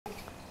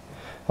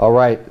All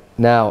right,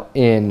 now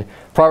in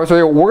Proverbs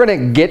 31, we're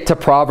going to get to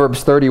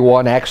Proverbs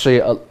 31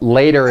 actually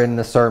later in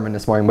the sermon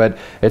this morning, but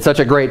it's such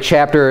a great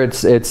chapter.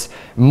 It's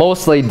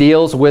mostly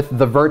deals with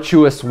the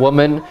virtuous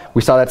woman.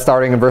 We saw that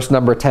starting in verse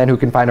number 10, who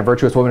can find a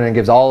virtuous woman, and it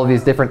gives all of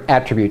these different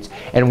attributes.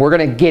 And we're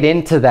going to get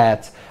into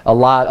that a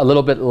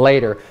little bit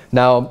later.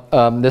 Now,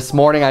 this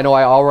morning, I know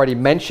I already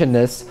mentioned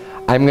this,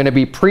 I'm going to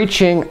be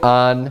preaching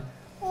on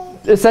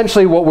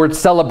essentially what we're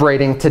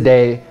celebrating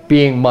today,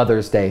 being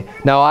Mother's Day.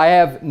 Now, I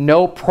have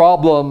no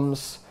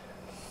problems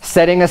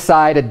setting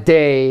aside a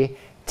day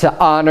to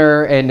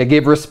honor and to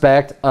give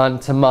respect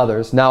unto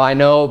mothers. Now, I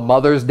know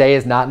Mother's Day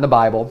is not in the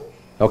Bible.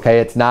 Okay,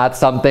 it's not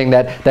something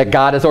that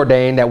God has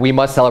ordained that we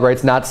must celebrate.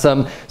 It's not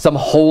some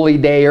holy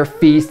day or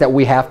feast that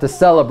we have to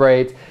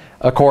celebrate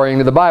according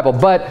to the Bible.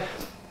 But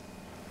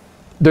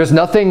there's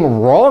nothing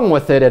wrong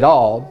with it at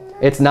all.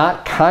 It's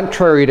not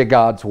contrary to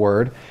God's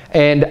word.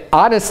 And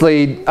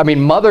honestly, I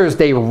mean, Mother's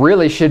Day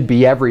really should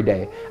be every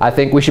day. I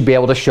think we should be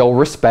able to show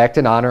respect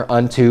and honor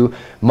unto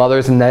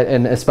mothers and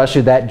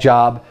especially that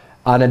job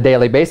on a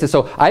daily basis.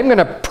 So I'm going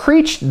to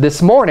preach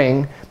this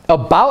morning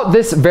about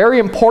this very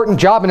important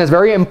job and this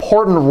very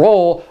important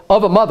role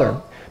of a mother,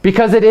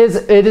 because it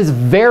is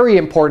very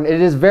important.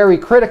 It is very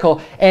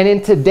critical. And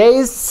in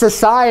today's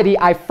society,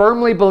 I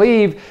firmly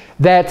believe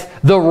that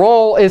the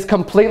role is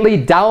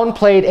completely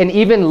downplayed and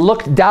even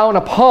looked down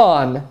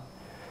upon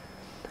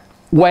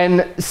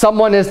when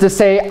someone is to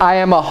say, I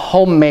am a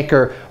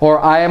homemaker,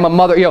 or I am a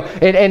mother, you know,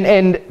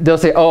 and they'll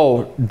say,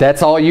 oh,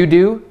 that's all you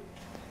do?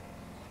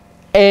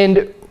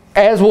 And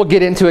as we'll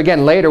get into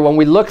again later, when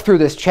we look through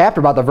this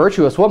chapter about the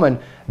virtuous woman,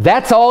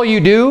 that's all you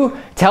do?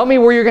 Tell me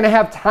where you're going to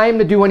have time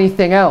to do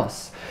anything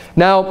else.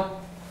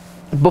 Now,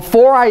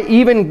 before I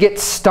even get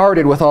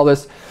started with all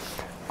this,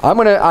 I'm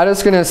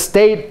just going to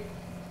state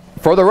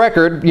for the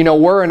record, you know,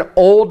 we're an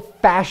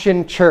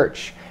old-fashioned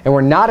church, and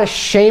we're not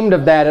ashamed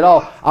of that at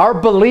all. Our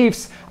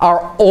beliefs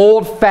are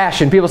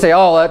old-fashioned. People say,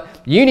 oh,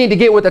 you need to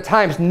get with the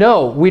times.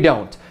 No, we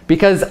don't.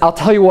 Because I'll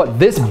tell you what,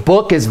 this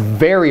book is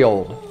very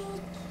old.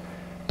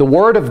 The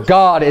Word of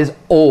God is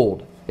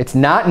old. It's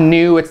not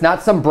new. It's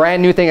not some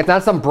brand new thing. It's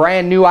not some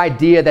brand new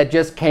idea that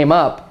just came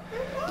up.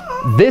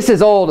 This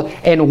is old,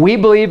 and we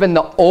believe in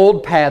the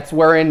old paths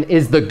wherein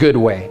is the good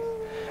way.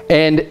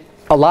 And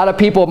a lot of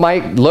people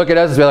might look at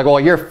us and be like, well,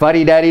 you're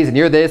fuddy-duddies and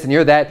you're this and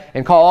you're that,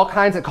 and call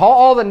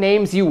all the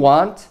names you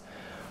want,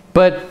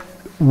 but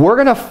we're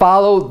going to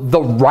follow the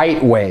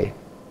right way.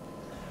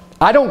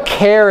 I don't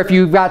care if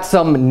you've got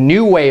some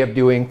new way of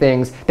doing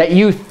things that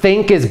you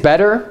think is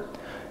better.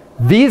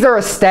 These are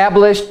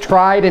established,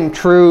 tried and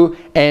true,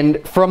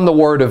 and from the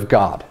Word of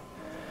God.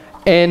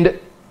 And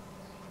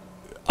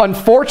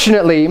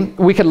unfortunately,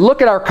 we can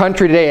look at our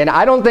country today, and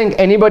I don't think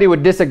anybody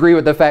would disagree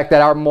with the fact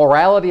that our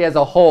morality as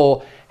a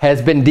whole has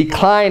been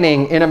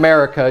declining in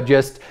America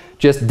just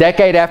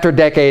decade after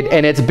decade,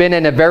 and it's been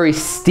in a very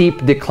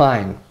steep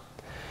decline.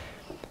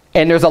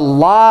 And there's a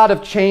lot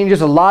of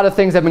changes, a lot of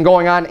things that have been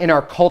going on in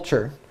our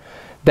culture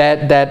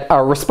that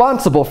are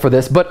responsible for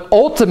this. But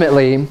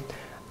ultimately,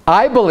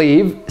 I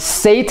believe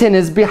Satan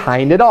is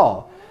behind it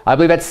all. I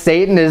believe that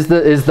Satan is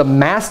the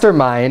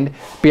mastermind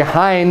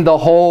behind the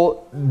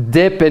whole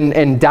dip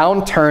and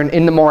downturn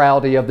in the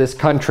morality of this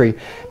country.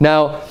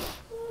 Now,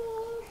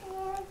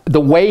 the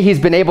way he's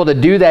been able to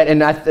do that, and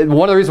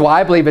one of the reasons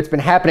why I believe it's been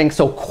happening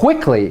so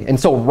quickly and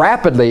so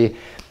rapidly,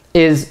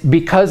 is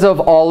because of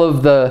all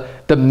of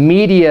the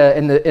media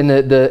and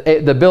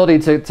the ability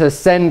to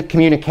send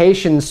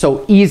communications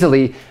so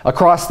easily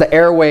across the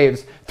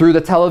airwaves, through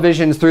the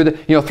televisions,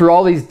 through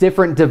all these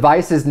different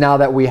devices now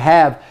that we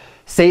have.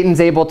 Satan's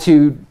able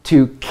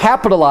to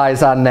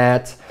capitalize on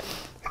that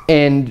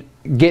and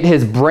get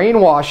his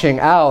brainwashing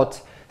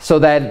out so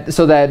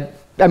that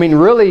I mean,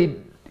 really,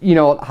 you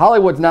know,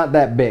 Hollywood's not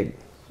that big,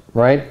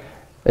 right?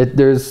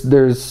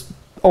 There's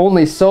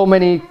only so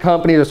many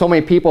companies or so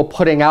many people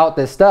putting out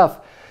this stuff,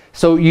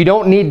 so you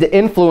don't need to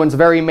influence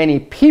very many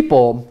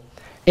people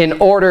in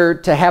order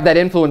to have that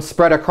influence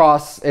spread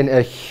across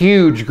a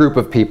huge group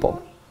of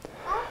people.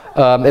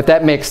 If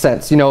that makes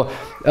sense, you know,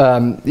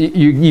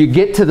 you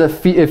get to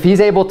if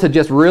he's able to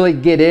just really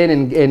get in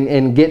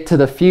and get to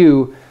the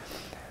few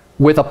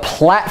with a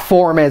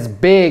platform as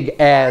big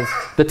as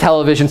the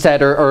television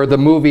set or the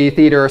movie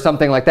theater or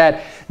something like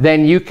that,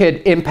 then you could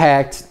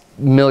impact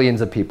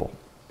millions of people.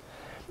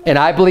 And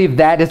I believe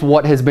that is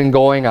what has been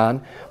going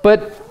on.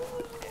 But,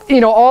 you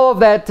know, all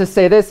of that to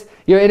say this,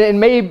 you know, and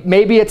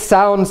maybe it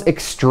sounds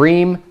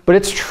extreme, but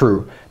it's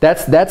true.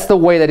 That's the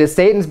way that is.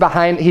 Satan's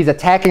behind. He's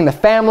attacking the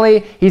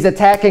family. He's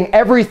attacking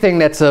everything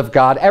that's of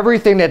God,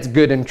 everything that's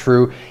good and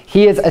true.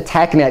 He is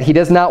attacking that. He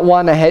does not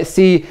want to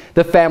see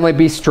the family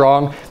be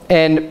strong.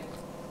 And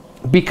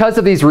because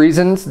of these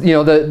reasons, you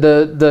know,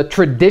 the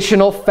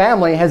traditional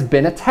family has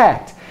been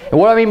attacked. And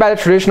what I mean by the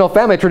traditional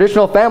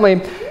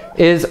family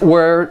is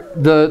where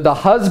the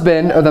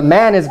husband or the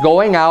man is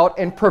going out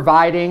and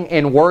providing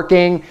and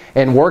working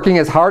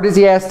as hard as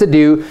he has to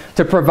do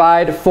to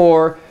provide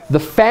for the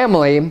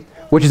family,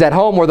 which is at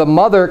home, where the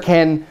mother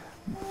can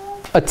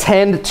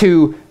attend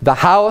to the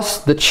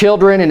house, the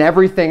children, and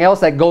everything else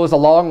that goes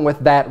along with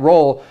that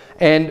role.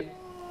 And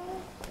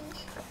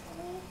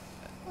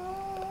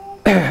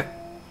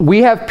we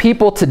have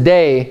people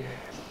today,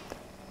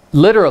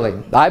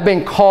 literally, I've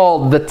been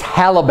called the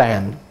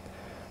Taliban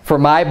for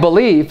my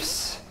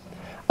beliefs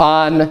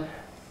on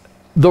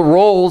the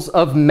roles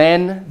of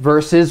men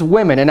versus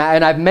women. And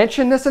I've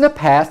mentioned this in the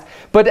past,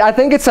 but I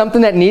think it's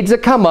something that needs to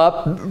come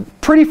up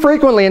pretty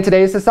frequently in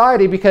today's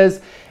society, because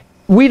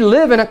we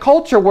live in a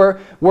culture where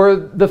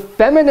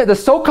the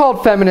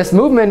so-called feminist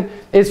movement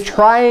is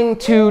trying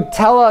to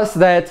tell us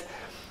that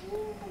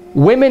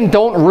women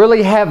don't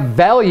really have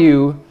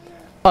value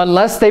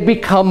unless they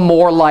become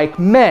more like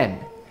men.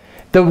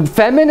 The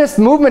feminist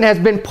movement has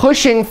been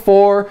pushing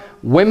for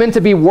women to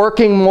be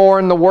working more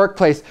in the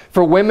workplace,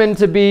 for women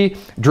to be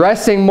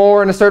dressing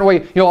more in a certain way,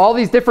 you know, all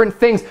these different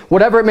things,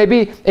 whatever it may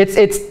be.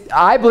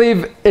 I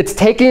believe it's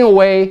taking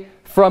away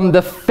from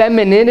the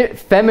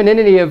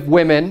femininity of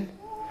women,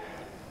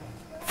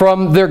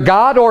 from their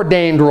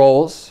God-ordained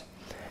roles,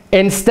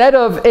 instead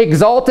of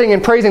exalting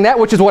and praising that,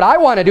 which is what I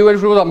want to do,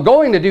 and what I'm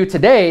going to do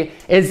today,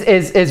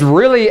 is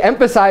really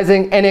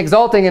emphasizing and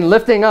exalting and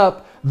lifting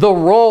up the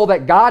role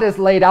that God has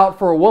laid out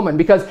for a woman,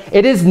 because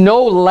it is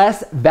no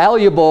less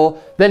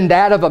valuable than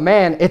that of a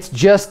man. It's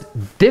just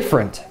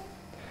different.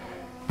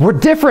 We're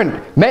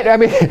different. I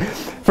mean,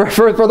 for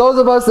those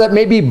of us that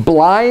may be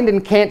blind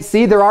and can't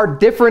see, there are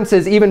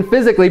differences even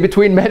physically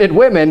between men and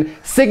women,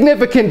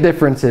 significant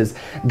differences.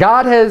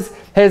 God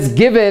has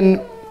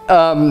given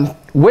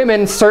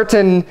women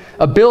certain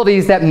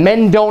abilities that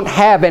men don't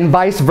have, and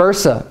vice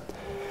versa.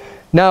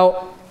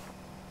 Now,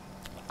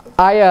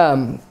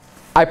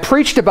 I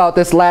preached about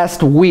this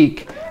last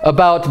week,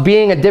 about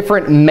being a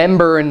different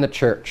member in the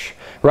church,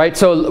 right?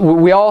 So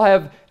we all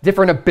have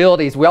different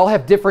abilities. We all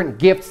have different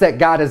gifts that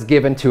God has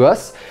given to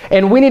us,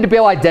 and we need to be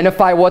able to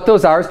identify what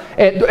those are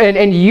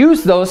and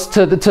use those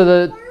to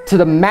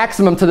the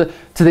maximum, to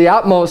the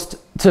utmost,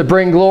 to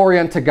bring glory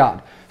unto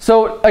God.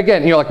 So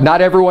again, you know, like,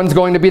 not everyone's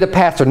going to be the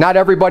pastor. Not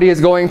everybody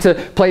is going to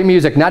play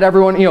music. Not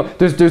everyone, you know,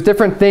 there's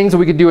different things that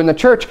we could do in the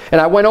church,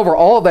 and I went over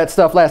all of that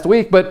stuff last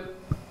week. But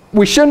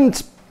we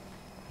shouldn't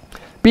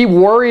be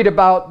worried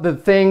about the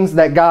things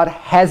that God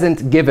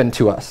hasn't given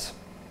to us.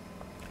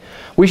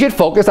 We should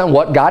focus on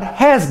what God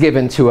has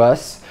given to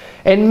us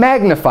and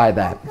magnify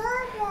that.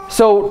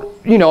 So,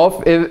 you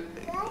know,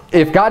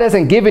 if God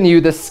hasn't given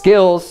you the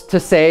skills to,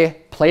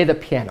 say, play the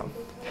piano,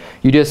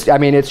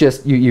 it's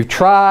just, you've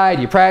tried,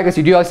 you practice,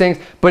 you do all these things,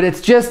 but it's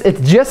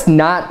just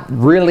not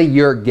really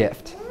your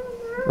gift,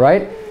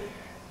 right?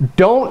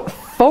 Don't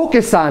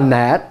focus on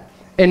that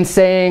and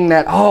saying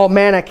that, oh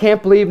man, I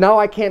can't believe now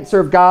I can't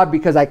serve God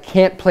because I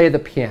can't play the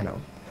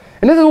piano.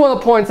 And this is one of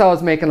the points I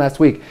was making last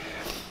week.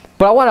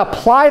 But I want to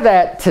apply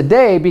that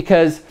today,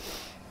 because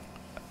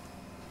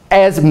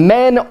as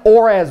men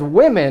or as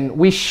women,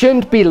 we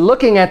shouldn't be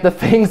looking at the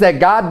things that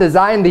God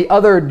designed the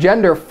other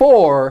gender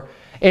for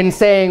and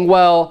saying,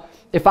 well,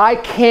 if I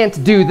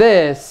can't do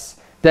this,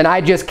 then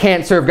I just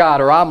can't serve God,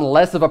 or I'm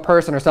less of a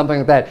person, or something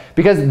like that.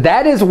 Because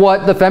that is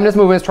what the feminist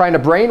movement is trying to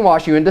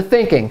brainwash you into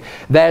thinking,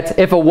 that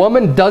if a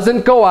woman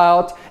doesn't go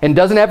out and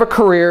doesn't have a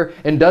career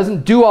and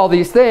doesn't do all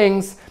these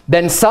things,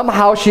 then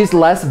somehow she's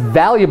less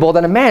valuable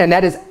than a man. And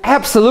that is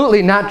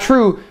absolutely not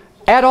true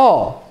at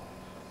all.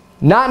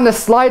 Not in the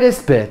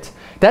slightest bit.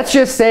 That's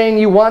just saying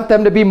you want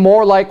them to be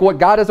more like what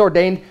God has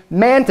ordained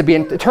man to be.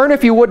 And turn,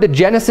 if you would, to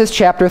Genesis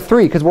chapter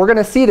 3, because we're going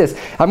to see this.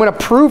 I'm going to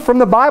prove from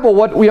the Bible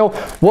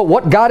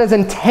what God has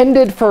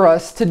intended for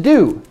us to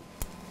do.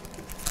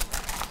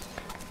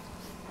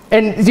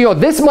 And you know,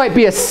 this might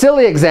be a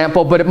silly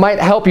example, but it might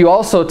help you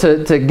also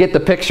to get the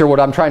picture what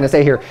I'm trying to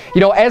say here.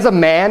 You know, as a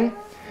man,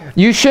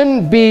 you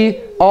shouldn't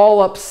be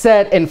all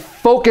upset and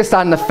focused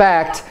on the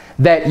fact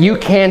that you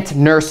can't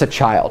nurse a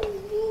child.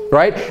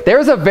 Right?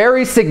 There's a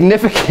very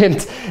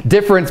significant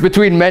difference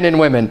between men and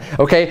women,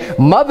 okay?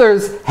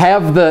 Mothers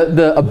have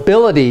the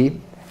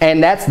ability,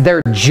 and that's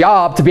their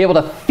job, to be able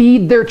to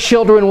feed their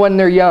children when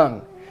they're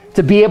young,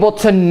 to be able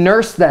to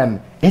nurse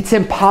them. It's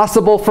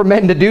impossible for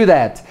men to do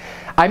that.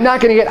 I'm not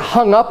going to get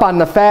hung up on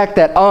the fact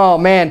that, oh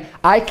man,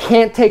 I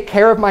can't take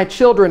care of my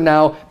children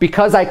now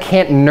because I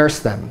can't nurse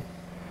them.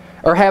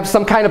 Or have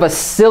some kind of a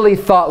silly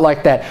thought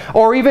like that.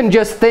 Or even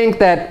just think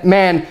that,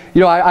 man, you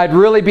know, I'd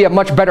really be a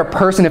much better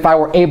person if I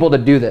were able to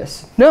do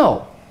this.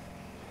 No.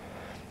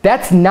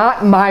 That's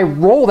not my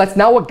role. That's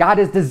not what God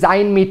has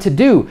designed me to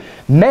do.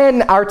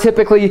 Men are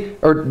typically,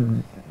 or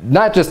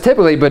not just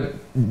typically, but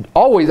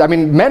always, I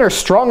mean, men are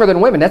stronger than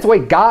women. That's the way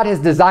God has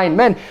designed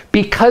men,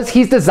 because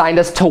He's designed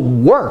us to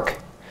work.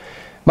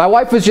 My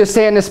wife was just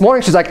saying this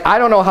morning, she's like, I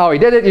don't know how he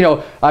did it. You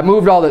know, I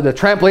moved all the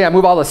trampoline, I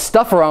moved all the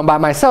stuff around by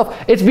myself.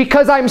 It's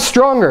because I'm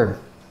stronger.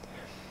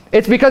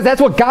 It's because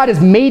that's what God has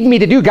made me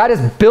to do. God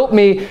has built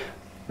me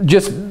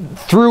just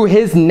through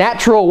His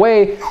natural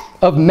way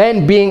of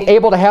men being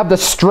able to have the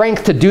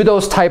strength to do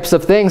those types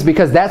of things,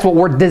 because that's what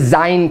we're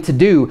designed to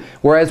do,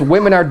 whereas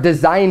women are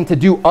designed to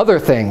do other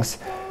things.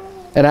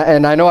 And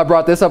I know I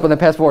brought this up in the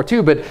past before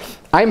too, but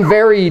I'm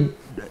very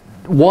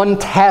one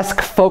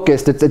task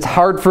focused. It's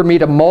hard for me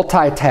to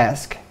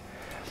multitask.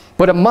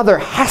 But a mother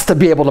has to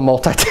be able to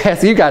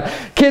multitask. You've got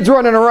kids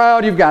running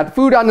around, you've got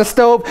food on the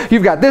stove,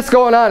 you've got this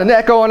going on and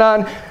that going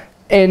on.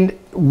 And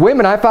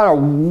women, I found, are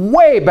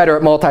way better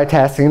at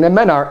multitasking than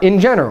men are in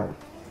general.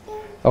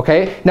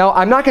 Okay? Now,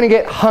 I'm not going to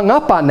get hung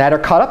up on that or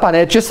caught up on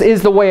it. It just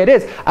is the way it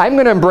is. I'm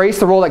going to embrace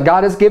the role that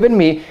God has given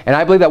me, and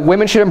I believe that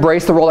women should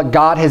embrace the role that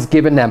God has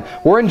given them.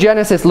 We're in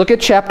Genesis. Look at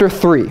chapter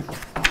 3.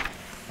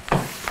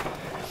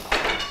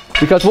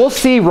 Because we'll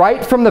see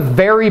right from the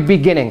very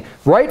beginning,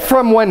 right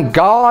from when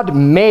God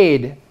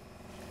made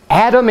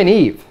Adam and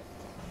Eve,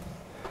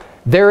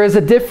 there is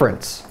a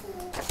difference.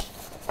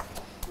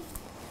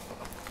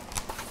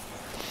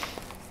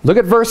 Look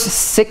at verse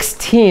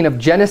 16 of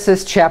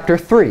Genesis chapter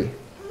 3.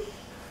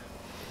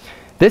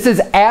 This is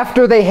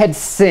after they had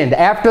sinned,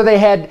 after they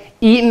had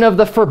eaten of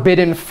the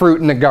forbidden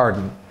fruit in the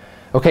garden.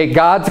 Okay,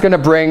 God's going to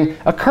bring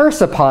a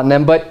curse upon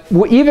them, but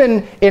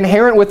even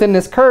inherent within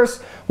this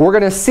curse, we're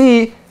going to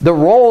see the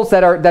roles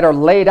that are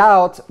laid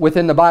out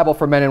within the Bible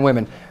for men and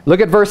women. Look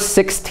at verse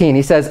 16.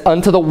 He says,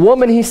 "Unto the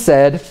woman he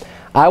said,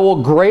 I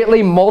will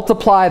greatly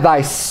multiply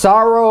thy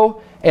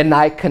sorrow and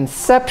thy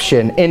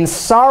conception. In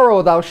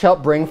sorrow thou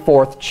shalt bring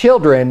forth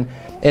children,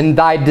 and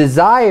thy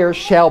desire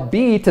shall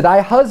be to thy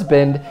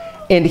husband,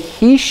 and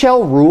he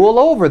shall rule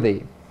over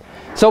thee."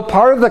 So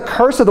part of the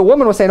curse of the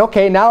woman was saying,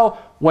 okay, now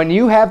when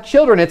you have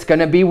children, it's going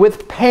to be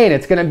with pain.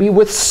 It's going to be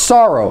with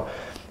sorrow.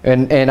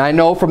 And I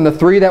know from the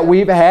 3 that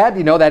we've had,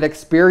 you know, that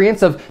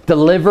experience of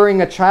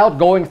delivering a child,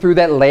 going through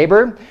that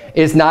labor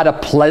is not a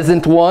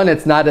pleasant one.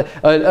 It's not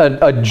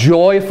a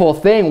joyful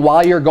thing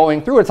while you're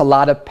going through. It's a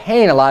lot of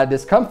pain, a lot of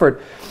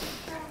discomfort.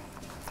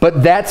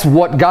 But that's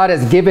what God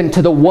has given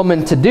to the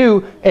woman to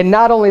do. And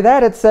not only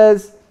that, it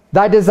says,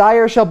 thy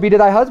desire shall be to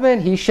thy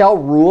husband, he shall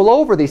rule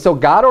over thee. So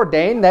God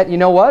ordained that, you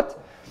know what?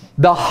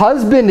 The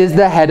husband is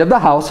the head of the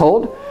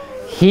household.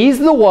 He's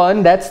the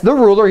one that's the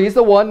ruler. He's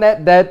the one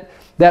that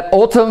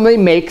ultimately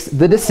makes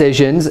the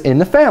decisions in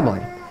the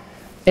family.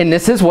 And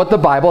this is what the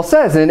Bible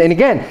says. And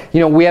again, you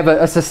know, we have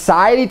a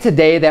society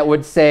today that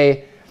would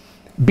say,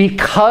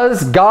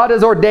 because God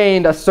has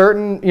ordained a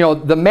certain, you know,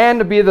 the man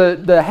to be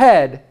the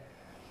head,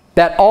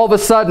 that all of a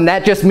sudden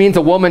that just means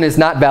a woman is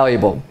not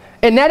valuable.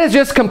 And that is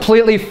just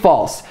completely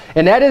false.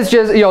 And that is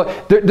just, you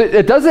know,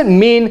 it doesn't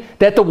mean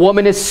that the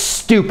woman is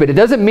stupid. It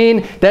doesn't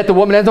mean that the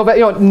woman has no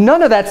value. You know,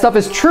 none of that stuff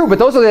is true, but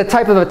those are the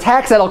type of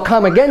attacks that'll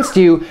come against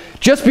you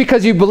just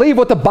because you believe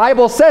what the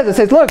Bible says. It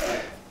says, look,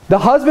 the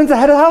husband's the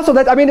head of the household.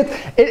 I mean,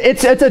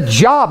 it's a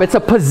job. It's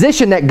a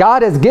position that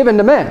God has given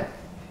to men.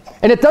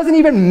 And it doesn't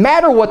even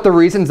matter what the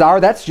reasons are.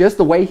 That's just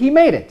the way he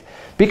made it.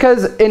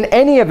 Because in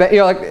any event, you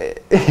know,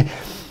 like,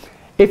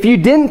 if you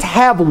didn't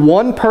have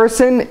one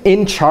person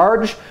in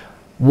charge,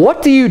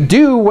 what do you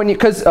do when you,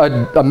 because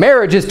a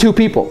marriage is 2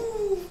 people.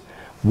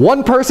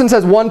 One person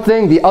says one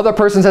thing, the other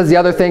person says the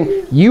other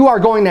thing. You are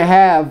going to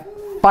have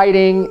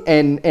fighting,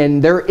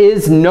 and there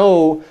is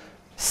no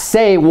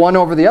say one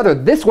over the other.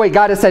 This way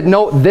God has said,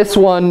 no, this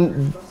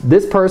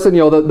person,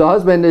 you know, the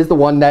husband is the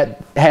one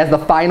that has the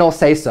final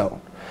say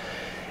so.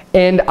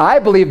 And I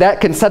believe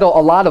that can settle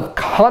a lot of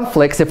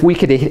conflicts if we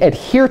could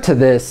adhere to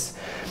this.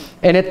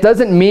 And it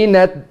doesn't mean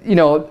that, you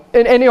know,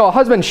 and you know, a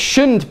husband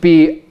shouldn't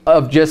be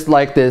of just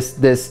like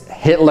this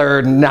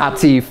Hitler,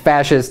 Nazi,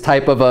 fascist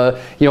type of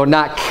a, you know,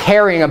 not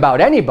caring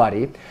about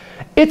anybody.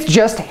 It's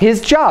just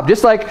his job.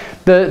 Just like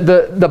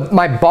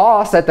my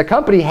boss at the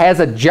company has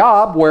a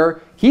job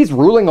where he's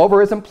ruling over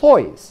his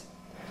employees.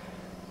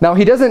 Now,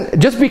 he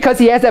doesn't, just because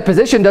he has that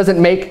position doesn't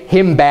make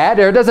him bad,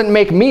 or doesn't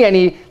make me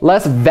any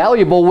less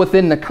valuable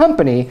within the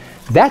company.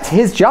 That's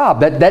his job.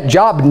 That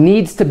job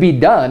needs to be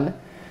done.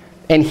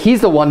 And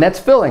he's the one that's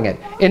filling it.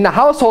 In the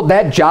household,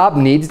 that job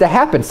needs to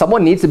happen.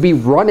 Someone needs to be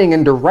running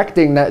and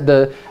directing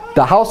the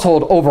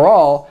household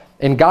overall,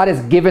 and God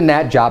has given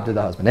that job to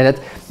the husband. And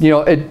it's, you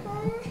know,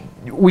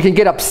 we can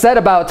get upset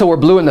about it till we're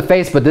blue in the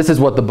face, but this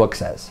is what the book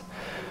says.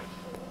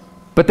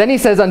 But then he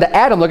says unto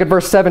Adam, look at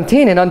verse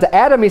 17, and unto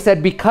Adam he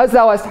said, because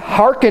thou hast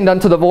hearkened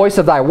unto the voice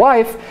of thy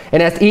wife,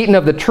 and hast eaten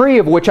of the tree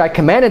of which I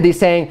commanded thee,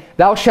 saying,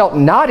 thou shalt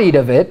not eat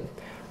of it,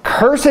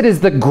 cursed is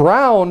the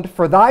ground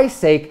for thy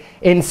sake.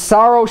 In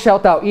sorrow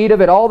shalt thou eat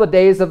of it all the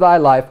days of thy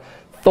life.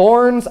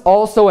 Thorns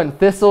also and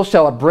thistles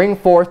shall it bring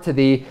forth to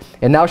thee,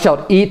 and thou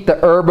shalt eat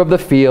the herb of the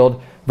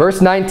field.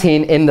 Verse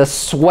 19, in the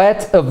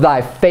sweat of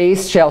thy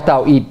face shalt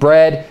thou eat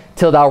bread,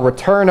 till thou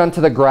return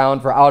unto the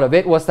ground, for out of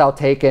it wast thou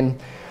taken.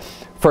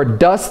 For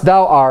dust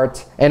thou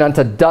art, and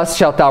unto dust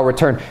shalt thou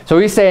return. So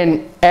he's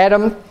saying,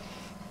 Adam,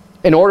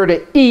 in order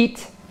to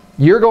eat,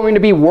 you're going to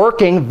be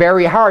working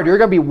very hard. You're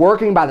going to be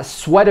working by the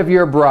sweat of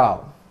your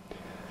brow.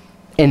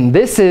 And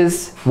this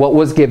is what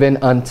was given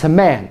unto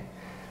man,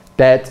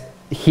 that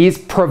he's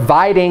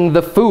providing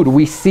the food.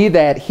 We see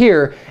that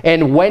here.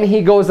 And when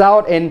he goes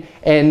out and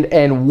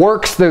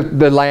works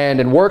the land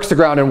and works the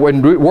ground and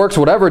works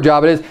whatever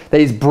job it is, that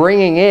he's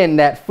bringing in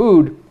that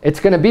food, it's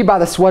going to be by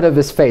the sweat of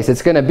his face.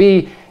 It's going to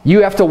be,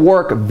 you have to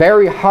work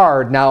very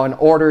hard now in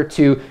order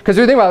to, because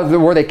you think about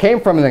where they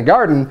came from in the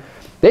garden,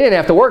 They didn't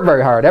have to work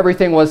very hard.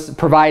 Everything was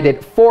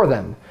provided for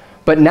them.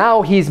 But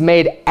now he's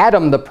made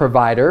Adam the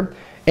provider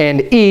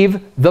and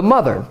Eve the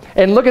mother.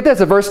 And look at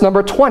this at verse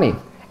number 20.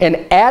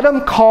 And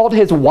Adam called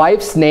his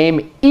wife's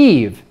name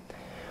Eve,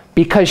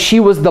 because she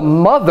was the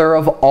mother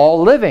of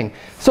all living.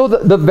 So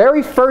the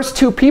very first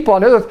two people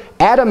on earth,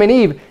 Adam and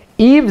Eve,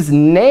 Eve's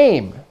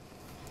name,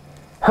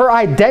 her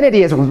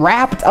identity is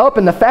wrapped up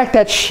in the fact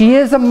that she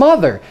is a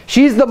mother.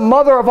 She's the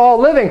mother of all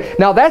living.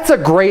 Now that's a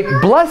great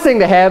blessing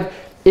to have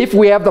if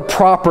we have the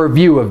proper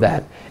view of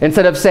that.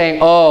 Instead of saying,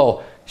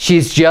 oh,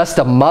 she's just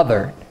a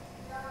mother.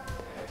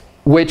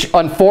 Which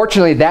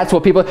unfortunately, that's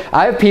what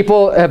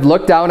people have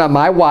looked down on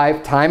my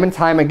wife time and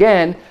time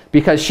again,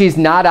 because she's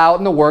not out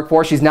in the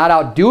workforce, she's not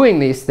out doing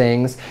these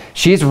things,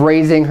 she's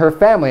raising her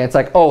family. It's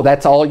like, oh,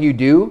 that's all you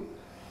do?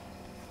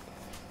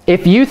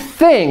 If you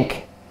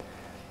think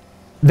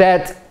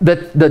that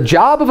the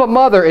job of a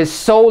mother is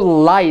so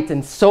light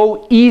and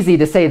so easy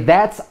to say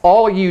that's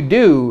all you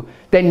do,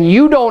 then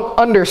you don't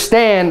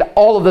understand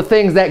all of the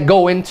things that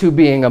go into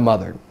being a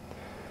mother.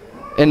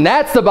 And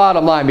that's the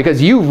bottom line,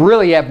 because you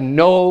really have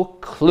no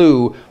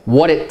clue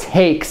what it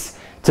takes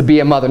to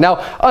be a mother.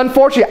 Now,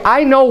 unfortunately,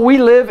 I know we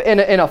live in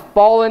a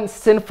fallen,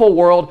 sinful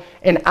world,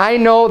 and I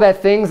know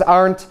that things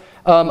aren't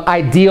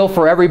ideal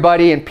for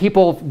everybody, and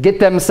people get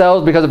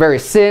themselves, because of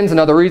various sins and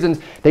other reasons,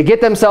 they get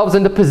themselves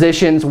into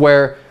positions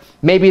where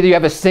maybe you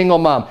have a single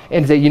mom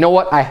and say, you know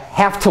what, I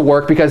have to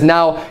work, because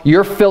now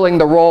you're filling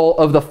the role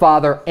of the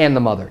father and the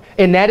mother.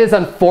 And that is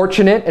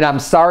unfortunate, and I'm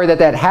sorry that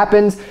that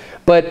happens,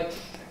 but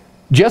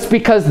just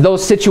because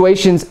those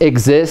situations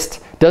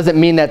exist doesn't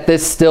mean that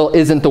this still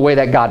isn't the way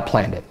that God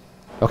planned it.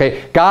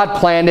 Okay, God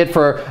planned it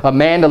for a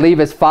man to leave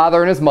his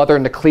father and his mother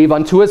and to cleave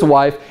unto his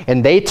wife,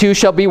 and they two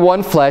shall be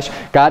one flesh.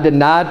 God did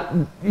not,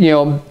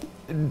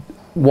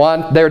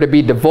 want there to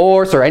be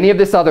divorce or any of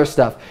this other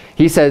stuff.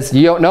 He says,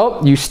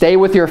 you stay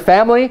with your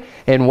family,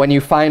 and when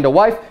you find a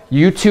wife,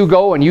 you two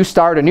go and you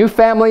start a new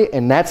family,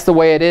 and that's the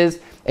way it is.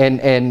 And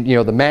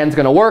the man's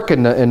going to work,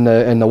 and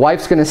the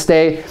wife's going to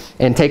stay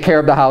and take care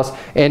of the house.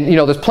 And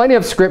there's plenty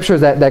of scriptures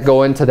that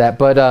go into that.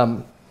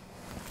 But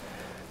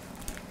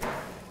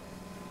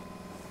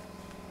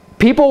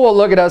people will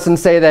look at us and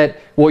say that,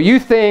 well, you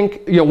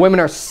think women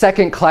are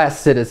second-class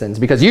citizens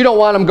because you don't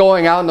want them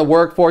going out in the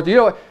workforce.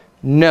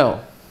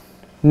 No,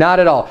 not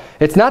at all.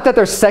 It's not that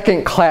they're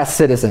second-class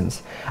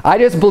citizens. I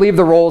just believe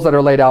the roles that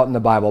are laid out in the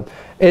Bible.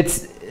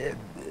 It's,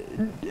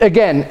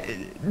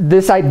 again,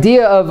 this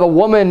idea of a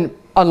woman,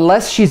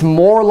 unless she's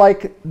more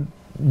like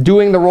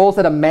doing the roles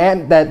that a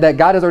man, that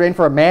God has ordained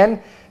for a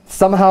man,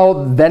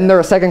 somehow then they're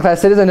a second-class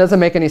citizen, doesn't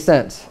make any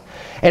sense.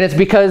 And it's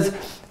because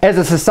as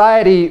a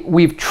society,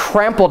 we've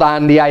trampled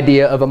on the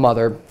idea of a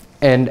mother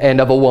and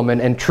of a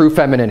woman and true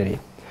femininity.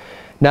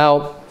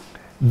 Now,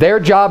 their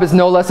job is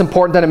no less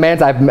important than a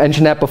man's. I've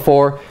mentioned that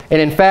before.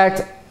 And in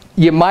fact,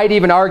 you might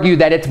even argue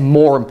that it's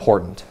more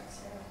important.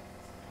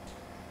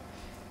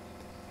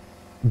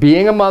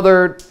 Being a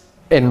mother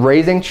and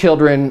raising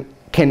children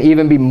can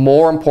even be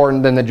more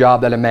important than the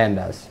job that a man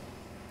does.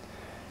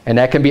 And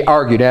that can be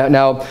argued.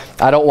 Now,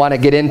 I don't want to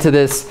get into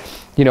this,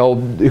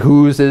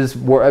 whose is,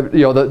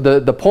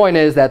 the point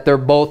is that they're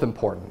both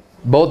important.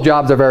 Both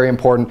jobs are very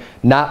important.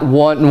 Not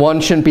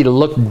one shouldn't be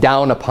looked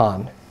down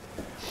upon.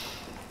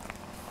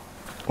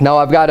 Now,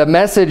 I've got a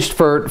message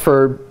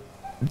for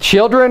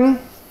children,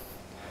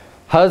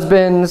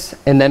 husbands,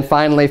 and then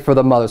finally for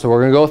the mother. So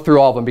we're going to go through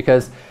all of them,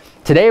 because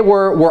today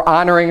we're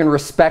honoring and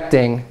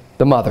respecting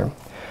the mother.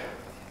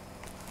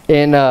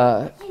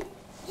 And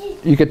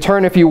you could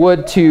turn, if you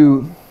would,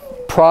 to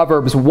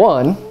Proverbs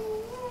 1.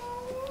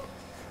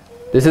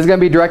 This is going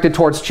to be directed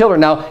towards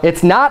children. Now,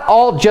 it's not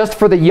all just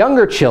for the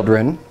younger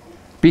children,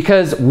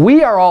 because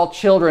we are all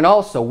children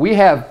also. We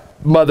have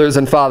mothers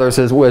and fathers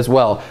as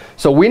well.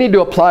 So we need to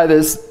apply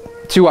this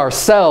to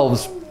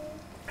ourselves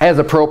as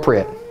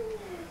appropriate.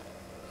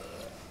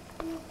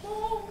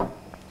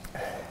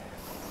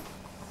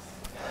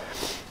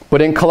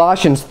 But in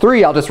Colossians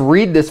 3, I'll just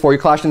read this for you.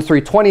 Colossians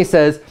 3:20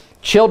 says,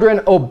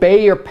 "Children,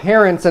 obey your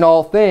parents in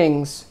all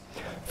things,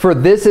 for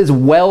this is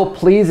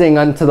well-pleasing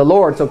unto the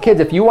Lord." So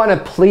kids, if you want to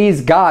please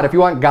God, if you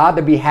want God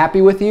to be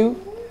happy with you,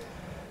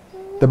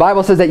 the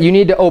Bible says that you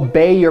need to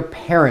obey your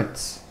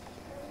parents.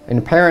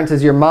 And parents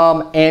is your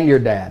mom and your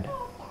dad.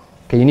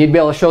 Okay, you need to be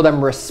able to show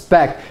them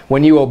respect.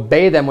 When you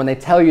obey them, when they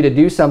tell you to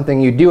do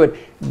something, you do it.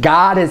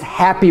 God is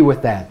happy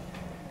with that.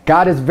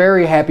 God is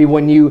very happy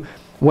when you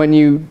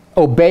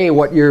obey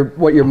what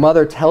your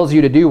mother tells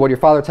you to do, what your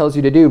father tells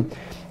you to do.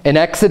 In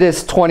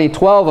Exodus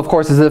 20:12, of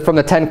course, is from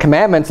the 10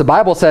 Commandments. The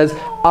Bible says,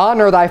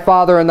 "Honor thy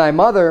father and thy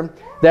mother,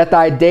 that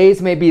thy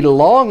days may be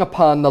long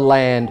upon the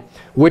land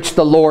which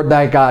the Lord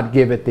thy God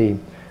giveth thee."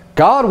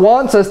 God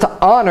wants us to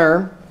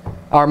honor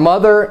our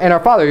mother and our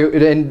father,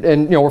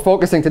 and we're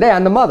focusing today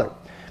on the mother.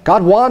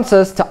 God wants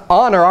us to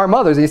honor our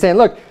mothers. And he's saying,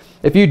 look,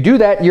 if you do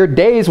that, your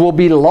days will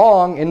be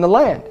long in the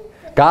land.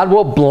 God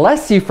will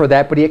bless you for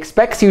that, but he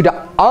expects you to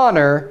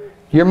honor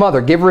your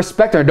mother. Give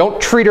respect to her.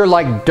 Don't treat her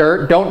like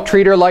dirt. Don't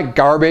treat her like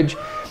garbage.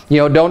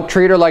 Don't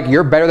treat her like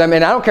you're better than them.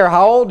 And I don't care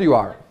how old you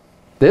are.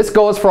 This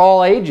goes for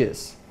all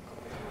ages.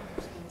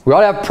 We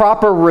ought to have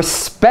proper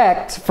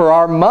respect for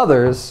our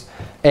mothers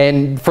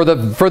and for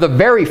the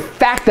very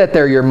fact that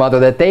they're your mother,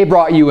 that they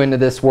brought you into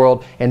this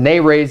world and they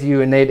raised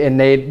you and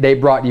they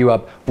brought you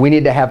up. We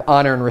need to have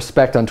honor and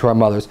respect unto our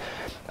mothers.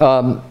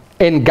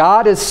 And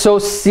God is so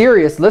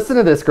serious. Listen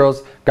to this,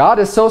 girls. God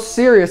is so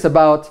serious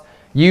about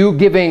you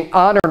giving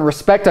honor and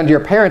respect unto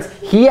your parents.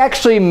 He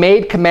actually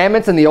made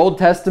commandments in the Old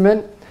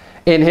Testament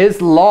in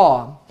his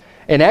law.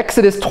 In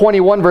Exodus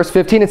 21 verse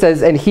 15 it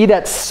says, and he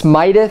that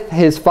smiteth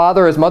his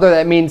father or his mother,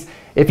 that means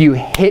if you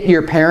hit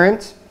your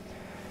parent,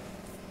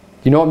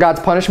 you know what God's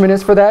punishment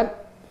is for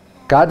that?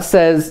 God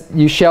says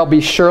you shall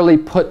be surely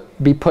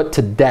be put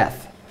to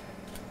death.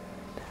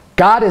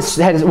 God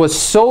was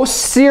so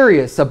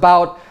serious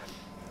about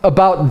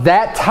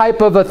that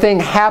type of a thing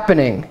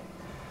happening,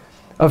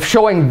 of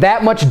showing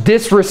that much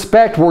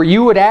disrespect where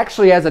you would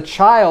actually as a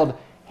child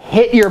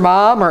hit your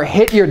mom or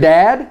hit your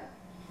dad.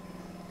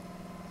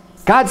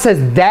 God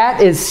says that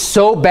is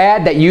so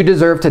bad that you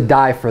deserve to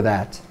die for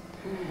that.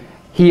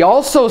 He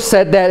also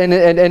said that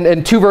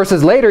in 2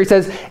 verses later, he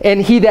says,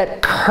 and he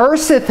that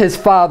curseth his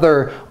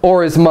father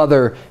or his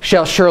mother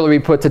shall surely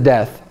be put to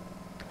death.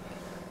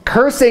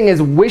 Cursing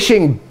is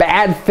wishing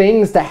bad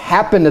things to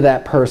happen to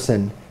that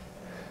person.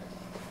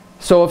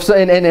 So if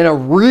and a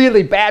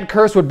really bad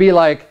curse would be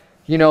like,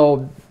 you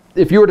know,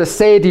 if you were to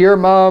say to your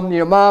mom, you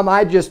know, Mom,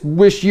 I just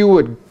wish you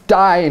would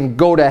die and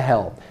go to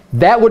hell.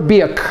 That would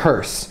be a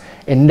curse.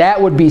 And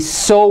that would be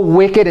so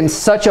wicked and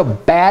such a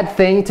bad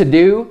thing to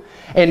do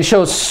and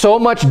shows so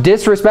much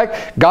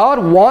disrespect.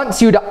 God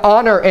wants you to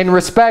honor and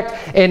respect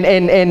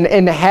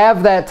and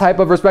have that type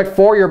of respect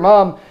for your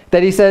mom,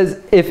 that he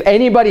says if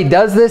anybody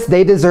does this,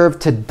 they deserve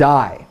to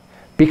die.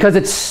 Because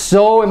it's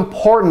so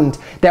important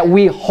that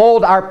we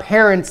hold our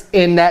parents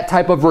in that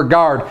type of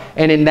regard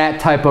and in that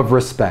type of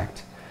respect.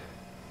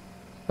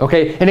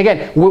 Okay, and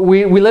again,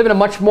 we live in a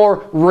much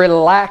more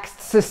relaxed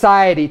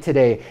society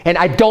today, and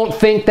I don't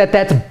think that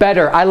that's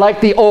better. I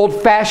like the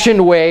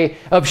old-fashioned way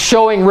of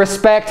showing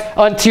respect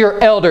unto your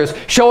elders,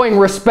 showing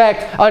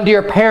respect unto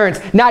your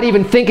parents, not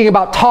even thinking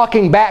about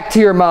talking back to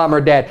your mom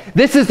or dad.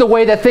 This is the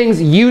way that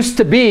things used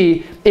to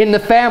be in the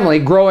family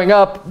growing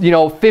up, you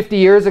know, 50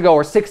 years ago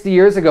or 60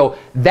 years ago.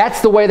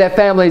 That's the way that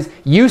families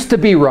used to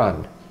be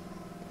run.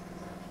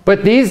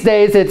 But these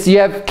days, you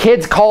have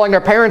kids calling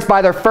their parents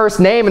by their first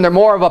name, and they're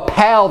more of a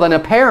pal than a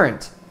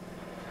parent.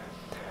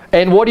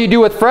 And what do you do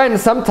with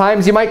friends?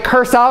 Sometimes you might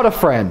curse out a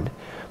friend,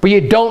 but you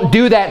don't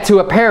do that to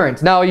a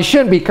parent. Now, you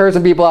shouldn't be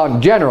cursing people out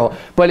in general,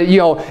 but you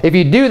know, if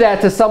you do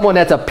that to someone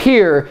that's a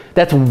peer,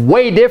 that's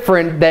way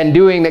different than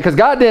doing that, because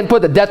God didn't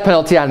put the death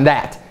penalty on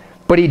that,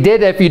 but he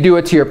did if you do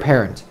it to your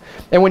parent.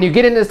 And when you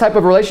get into this type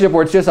of relationship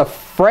where it's just a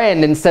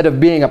friend instead of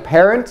being a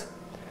parent,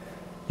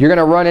 you're going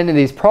to run into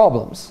these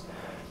problems.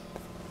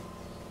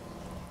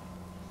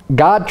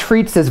 God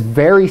treats this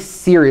very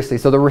seriously.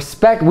 So the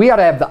respect, we ought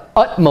to have the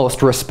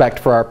utmost respect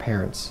for our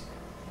parents.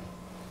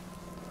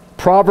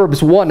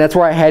 Proverbs 1, that's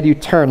where I had you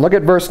turn. Look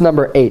at verse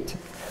number 8.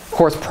 Of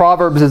course,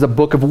 Proverbs is a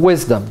book of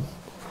wisdom.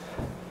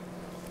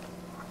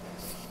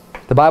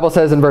 The Bible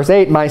says in verse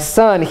 8, my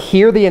son,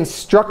 hear the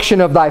instruction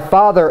of thy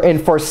father,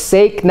 and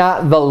forsake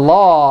not the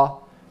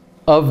law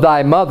of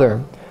thy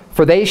mother.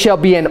 For they shall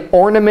be an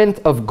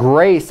ornament of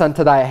grace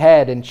unto thy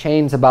head, and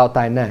chains about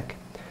thy neck.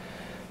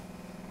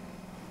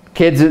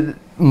 Kids,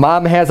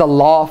 mom has a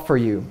law for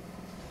you.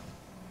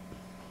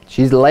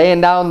 She's laying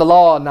down the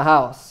law in the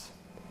house.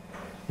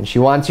 And she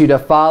wants you to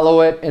follow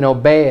it and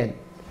obey it.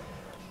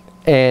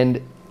 And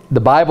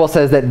the Bible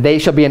says that they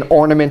shall be an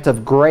ornament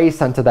of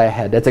grace unto thy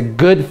head. That's a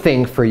good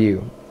thing for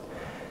you.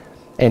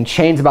 And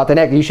chains about the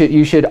neck.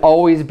 You should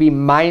always be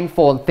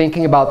mindful and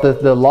thinking about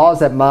the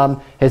laws that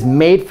mom has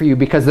made for you,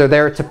 because they're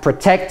there to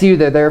protect you.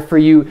 They're there for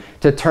you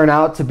to turn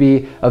out to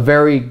be a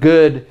very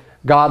good,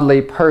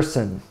 godly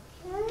person.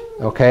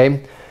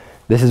 Okay?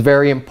 This is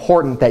very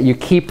important that you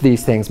keep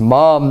these things.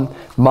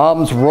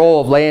 Mom's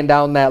role of laying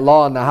down that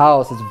law in the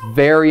house is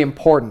very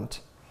important.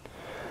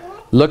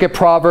 Look at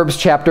Proverbs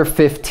chapter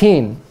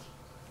 15.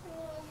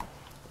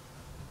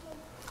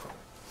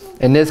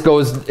 And this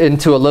goes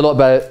into a little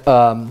bit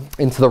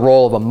into the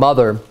role of a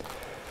mother.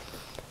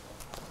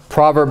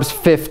 Proverbs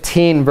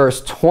 15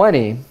 verse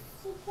 20.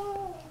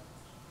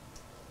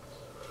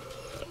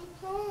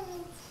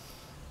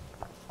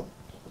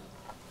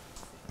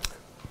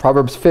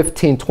 Proverbs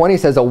 15:20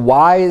 says, a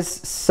wise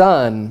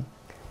son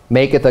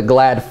maketh a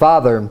glad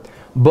father,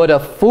 but a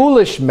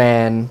foolish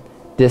man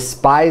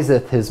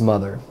despiseth his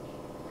mother.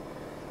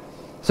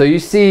 So you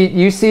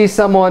see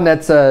someone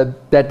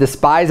that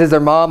despises their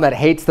mom, that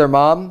hates their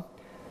mom.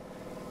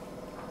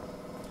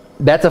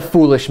 That's a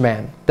foolish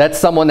man. That's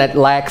someone that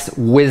lacks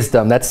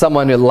wisdom. That's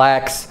someone who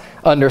lacks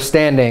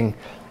understanding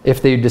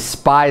if they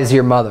despise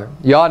your mother.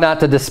 You ought not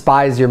to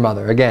despise your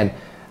mother. Again,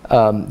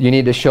 you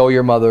need to show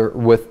your mother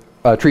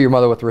treat your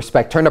mother with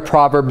respect. Turn to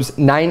Proverbs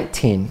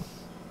 19.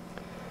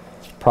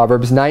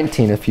 Proverbs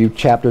 19, a few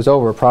chapters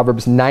over.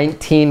 Proverbs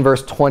 19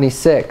 verse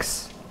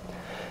 26.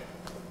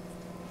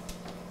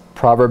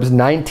 Proverbs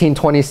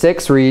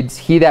 19:26 reads,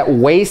 "He that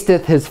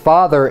wasteth his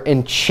father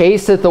and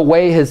chaseth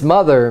away his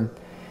mother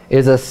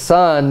is a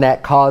son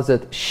that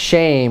causeth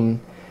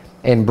shame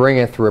and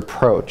bringeth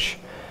reproach."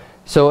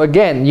 So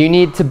again, you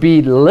need to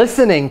be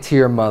listening to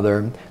your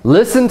mother.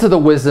 Listen to the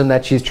wisdom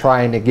that she's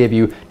trying to give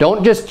you.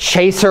 Don't just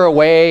chase her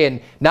away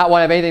and not want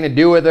to have anything to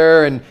do with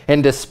her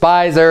and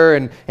despise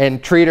her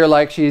and treat her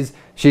like she's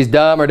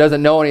dumb or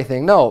doesn't know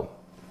anything. No.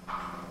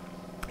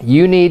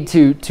 You need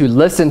to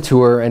listen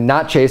to her and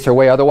not chase her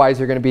away. Otherwise,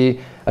 you're going to be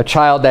a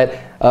child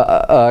that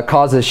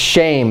causes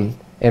shame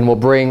and will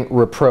bring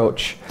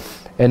reproach.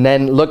 And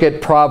then look at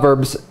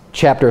Proverbs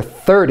chapter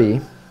 30.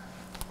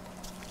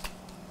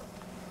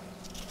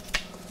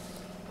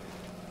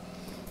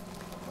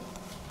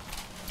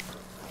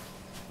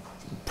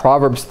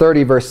 Proverbs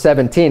 30 verse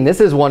 17.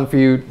 This is one for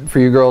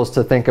you girls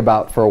to think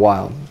about for a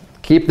while.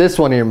 Keep this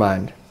one in your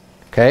mind.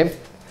 Okay?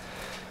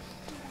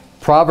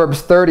 Proverbs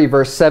 30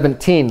 verse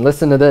 17.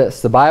 Listen to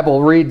this. The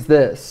Bible reads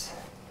this.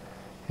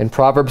 In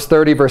Proverbs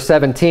 30 verse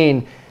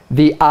 17,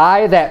 "The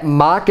eye that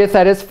mocketh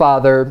at his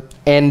father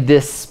and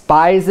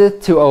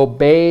despiseth to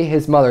obey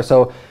his mother."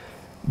 So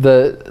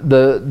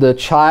the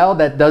child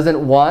that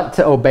doesn't want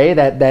to obey,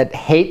 that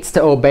hates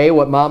to obey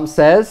what mom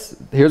says,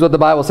 here's what the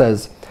Bible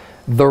says.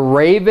 "The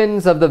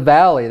ravens of the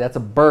valley," that's a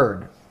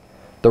bird,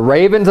 "the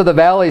ravens of the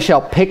valley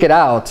shall pick it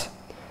out,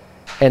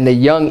 and the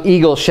young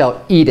eagle shall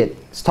eat it."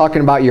 It's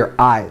talking about your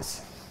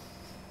eyes.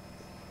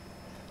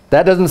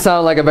 That doesn't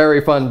sound like a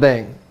very fun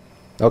thing.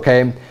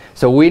 Okay?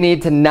 So we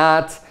need to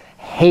not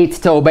hate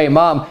to obey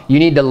mom. You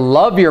need to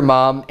love your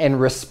mom and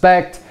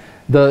respect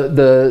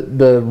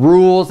the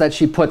rules that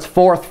she puts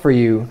forth for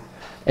you,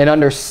 and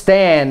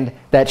understand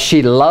that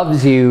she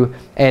loves you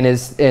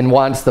and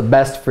wants the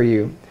best for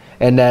you.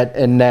 And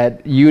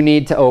that you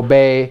need to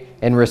obey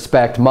and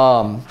respect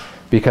mom,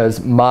 because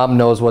mom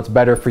knows what's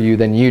better for you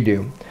than you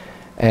do.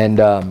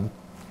 And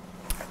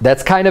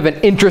that's kind of an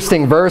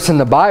interesting verse in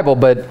the Bible,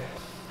 but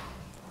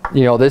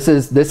you know, this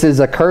is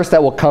a curse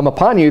that will come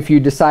upon you if you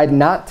decide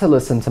not to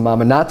listen to mom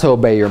and not to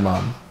obey your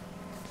mom.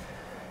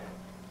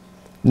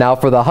 Now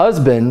for the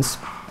husbands,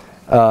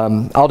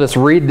 I'll just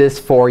read this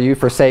for you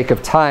for sake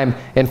of time.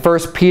 In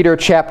 1 Peter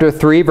chapter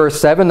 3 verse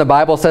 7, the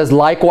Bible says,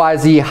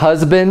 "Likewise ye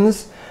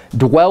husbands,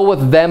 dwell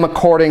with them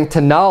according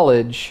to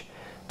knowledge,"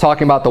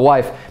 talking about the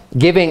wife,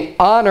 "giving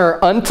honor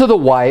unto the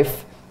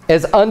wife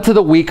as unto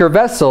the weaker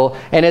vessel,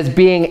 and as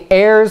being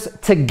heirs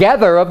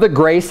together of the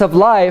grace of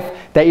life,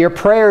 that your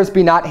prayers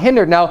be not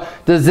hindered." Now,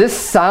 does this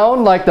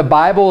sound like the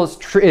Bible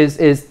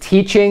is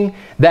teaching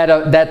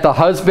that the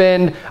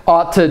husband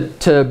ought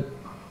to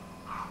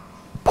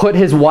put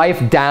his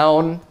wife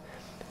down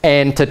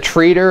and to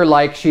treat her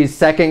like she's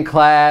second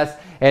class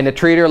and to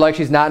treat her like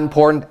she's not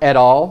important at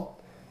all?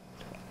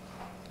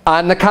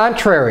 On the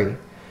contrary,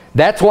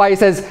 that's why he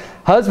says,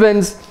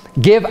 husbands,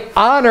 give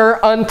honor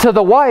unto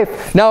the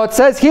wife. Now it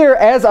says here,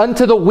 as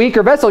unto the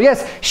weaker vessel.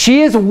 Yes,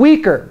 she is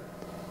weaker.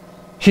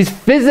 She's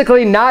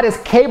physically not as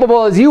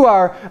capable as you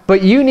are,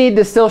 but you need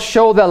to still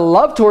show the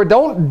love to her.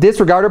 Don't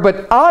disregard her,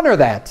 but honor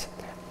that.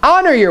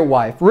 Honor your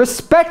wife.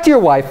 Respect your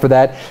wife for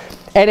that.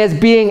 And as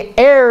being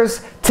heirs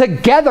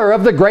together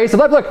of the grace of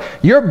life. Look,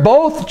 you're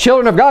both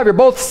children of God. You're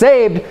both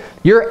saved.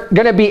 You're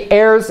going to be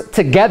heirs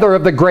together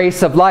of the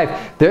grace of life.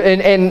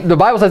 And the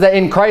Bible says that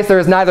in Christ there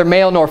is neither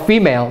male nor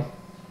female.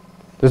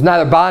 There's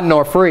neither bond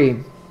nor free.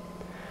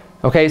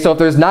 Okay, so if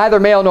there's neither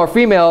male nor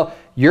female,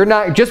 you're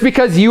not, just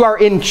because you are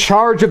in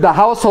charge of the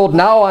household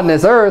now on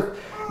this earth,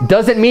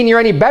 doesn't mean you're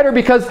any better,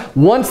 because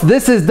once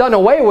this is done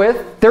away with,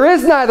 there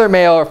is neither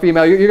male or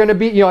female. You're going to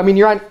be, you're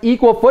on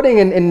equal footing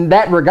in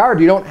that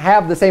regard. You don't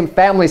have the same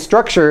family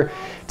structure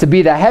to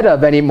be the head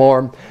of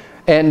anymore.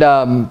 And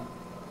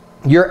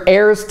you're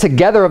heirs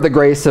together of the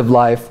grace of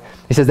life.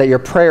 He says that your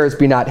prayers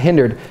be not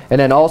hindered. And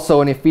then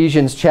also in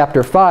Ephesians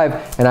chapter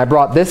 5, and I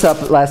brought this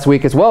up last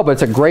week as well, but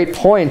it's a great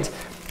point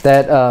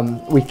that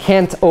we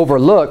can't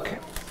overlook.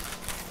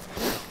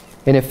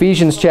 In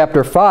Ephesians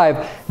chapter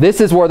 5,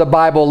 this is where the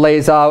Bible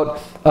lays out,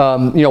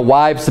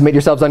 wives, submit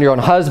yourselves unto your own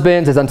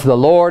husbands as unto the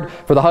Lord,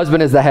 for the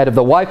husband is the head of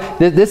the wife.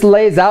 This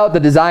lays out the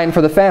design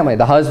for the family,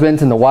 the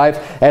husband and the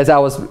wife. As I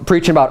was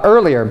preaching about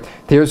earlier,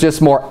 there's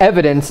just more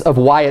evidence of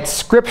why it's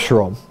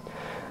scriptural.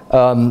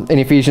 In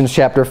Ephesians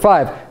chapter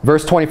 5,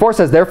 verse 24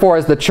 says, "Therefore,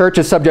 as the church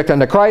is subject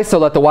unto Christ, so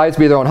let the wives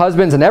be their own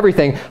husbands in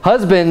everything.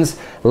 Husbands,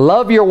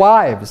 love your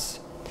wives,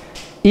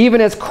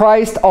 even as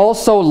Christ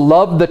also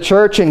loved the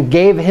church and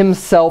gave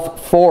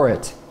himself for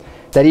it,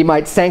 that he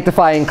might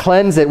sanctify and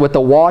cleanse it with the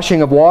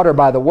washing of water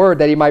by the word,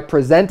 that he might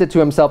present it to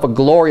himself a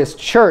glorious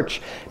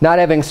church, not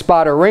having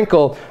spot or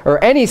wrinkle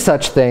or any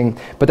such thing,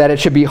 but that it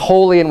should be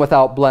holy and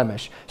without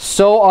blemish.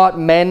 So ought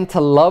men to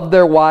love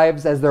their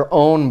wives as their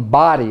own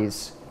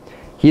bodies.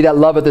 He that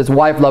loveth his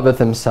wife loveth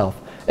himself."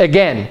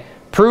 Again,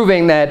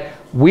 proving that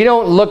we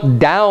don't look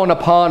down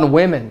upon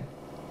women.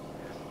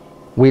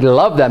 We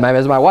love them.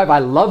 As my wife, I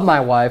love my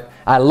wife.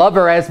 I love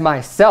her as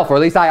myself, or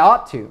at least I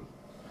ought to.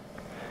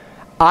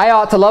 I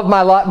ought to love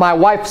my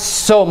wife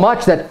so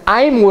much that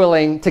I'm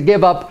willing to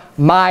give up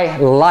my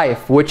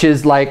life, which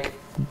is like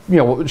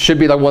should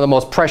be like one of the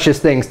most precious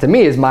things to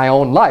me is my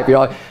own life.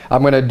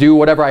 I'm going to do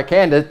whatever I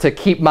can to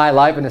keep my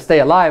life and to stay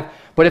alive.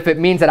 But if it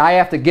means that I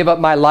have to give up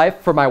my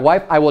life for my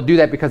wife, I will do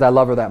that because I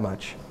love her that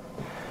much.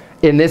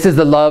 And this is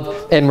the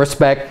love and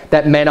respect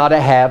that men ought to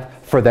have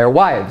for their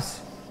wives.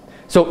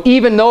 So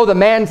even though the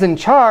man's in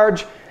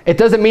charge, it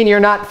doesn't mean you're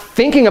not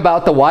thinking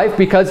about the wife,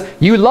 because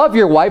you love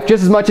your wife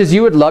just as much as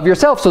you would love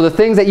yourself. So the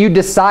things that you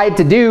decide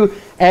to do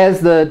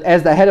as the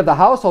head of the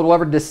household,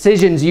 whatever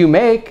decisions you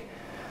make,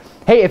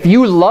 hey, if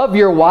you love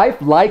your wife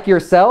like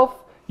yourself,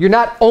 you're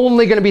not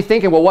only going to be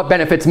thinking, well, what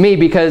benefits me,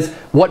 because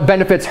what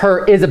benefits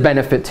her is a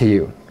benefit to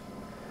you,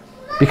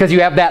 because you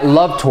have that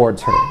love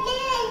towards her.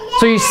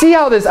 So you see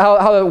how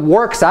it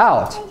works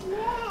out,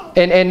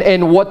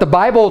 and what the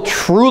Bible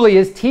truly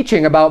is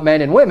teaching about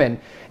men and women.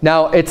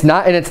 Now, it's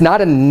not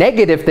a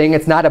negative thing,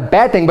 it's not a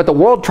bad thing, but the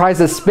world tries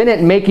to spin it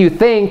and make you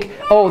think,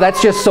 oh,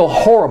 that's just so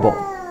horrible.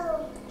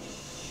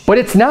 But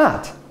it's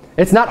not.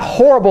 It's not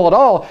horrible at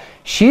all.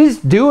 She's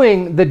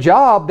doing the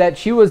job that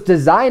she was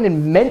designed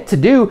and meant to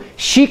do.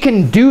 She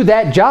can do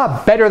that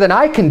job better than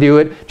I can do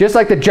it. Just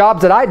like the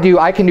jobs that I do,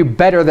 I can do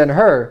better than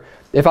her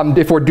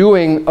if we're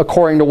doing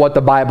according to what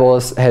the Bible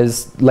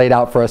has laid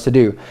out for us to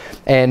do.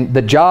 And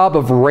the job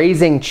of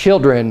raising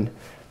children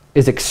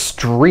is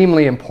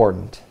extremely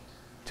important.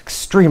 It's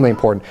extremely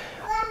important.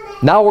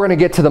 Now we're going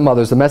to get to the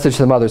mothers, the message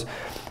to the mothers.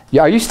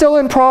 Are you still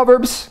in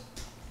Proverbs?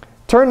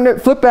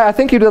 Flip back. I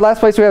think the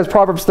last place we have is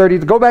Proverbs 30.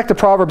 Go back to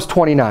Proverbs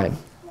 29.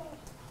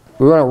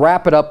 We're going to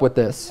wrap it up with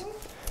this.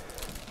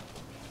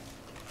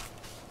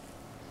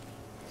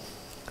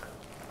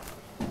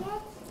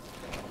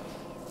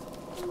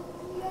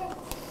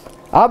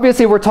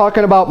 Obviously, we're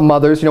talking about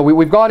mothers.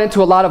 We've gone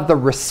into a lot of the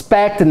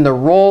respect and the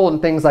role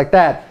and things like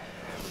that.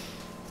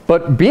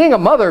 But being a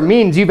mother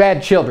means you've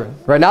had children,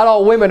 right? Not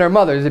all women are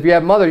mothers. If you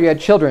have a mother, you had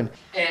children.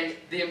 And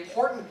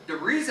the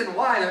reason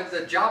why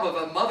the job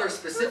of a mother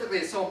specifically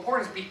is so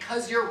important is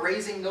because you're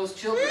raising those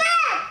children.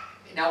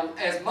 Now,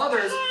 as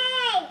mothers,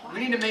 we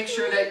need to make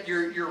sure that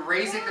you're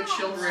raising the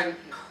children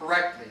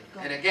correctly.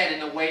 And again, in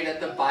the way that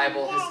the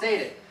Bible has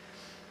stated.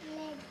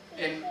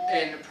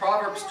 In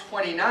Proverbs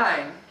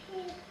 29,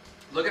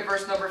 look at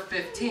verse number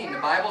 15. The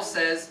Bible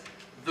says,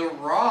 the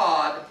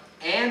rod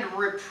and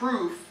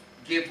reproof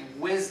give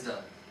wisdom.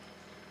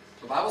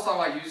 So the Bible's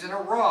talking about using a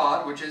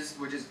rod, which is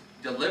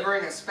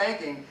delivering and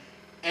spanking,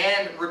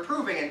 and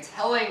reproving and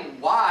telling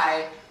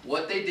why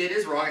what they did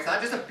is wrong. It's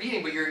not just a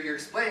beating, but you're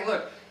explaining,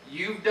 look,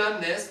 you've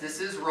done this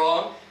is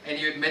wrong, and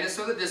you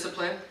administer the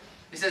discipline.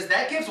 He says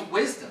that gives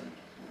wisdom.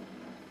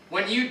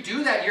 When you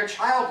do that, your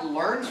child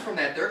learns from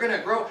that. They're going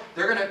to grow.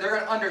 They're going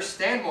to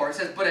understand more. It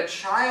says, but a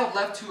child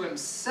left to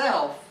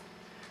himself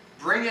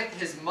bringeth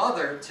his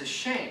mother to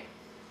shame.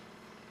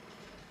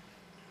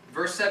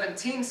 Verse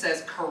 17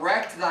 says,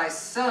 correct thy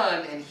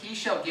son, and he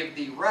shall give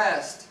thee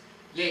rest.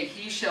 Yea,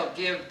 he shall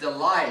give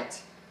delight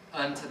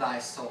unto thy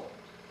soul.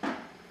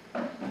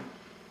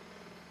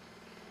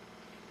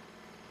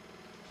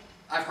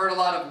 I've heard a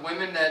lot of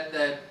women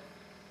that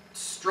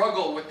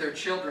struggle with their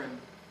children.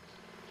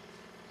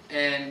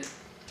 And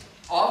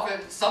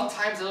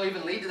sometimes it'll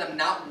even lead to them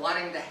not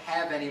wanting to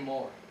have any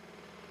more.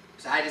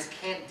 So I just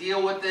can't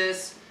deal with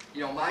this.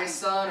 My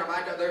son or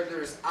my daughter,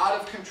 they're just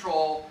out of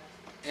control,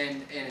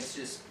 and it's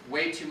just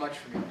way too much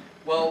for me.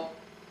 Well,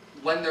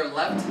 when they're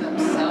left to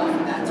themselves,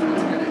 that's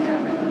what's going to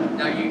happen.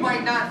 Now, you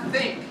might not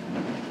think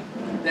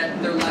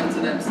that they're left to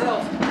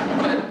themselves,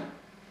 but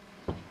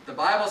the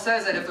Bible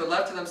says that if they're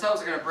left to themselves,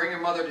 they're going to bring your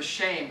mother to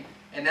shame.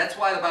 And that's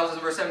why the Bible says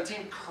in verse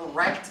 17,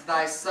 correct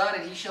thy son,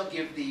 and he shall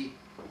give thee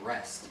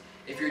rest.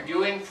 If you're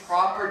doing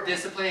proper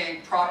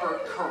disciplining, proper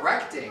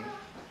correcting,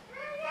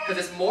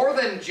 because it's more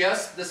than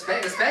just the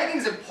spanking. The spanking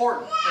is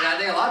important, and I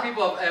think a lot of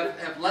people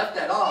have left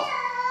that off.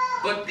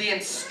 But the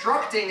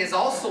instructing is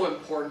also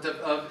important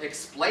of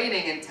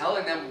explaining and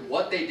telling them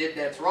what they did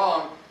that's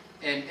wrong,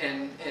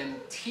 and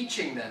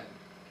teaching them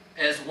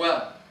as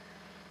well.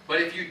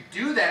 But if you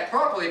do that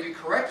properly, if you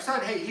correct your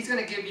son, hey, he's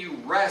going to give you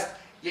rest.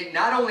 Yet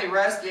not only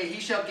rest, yet he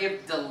shall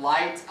give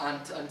delight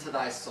unto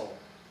thy soul.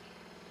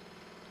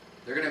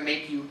 They're going to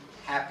make you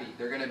happy.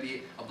 They're going to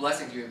be a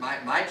blessing to you.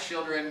 My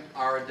children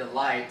are a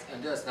delight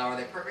unto us. Now, are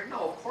they perfect? No,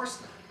 of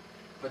course not.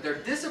 But they're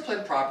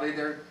disciplined properly.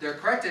 They're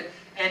corrected.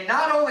 And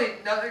not only,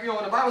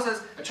 when the Bible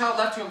says a child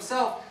left to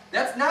himself,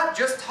 that's not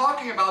just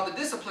talking about the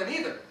discipline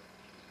either.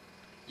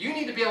 You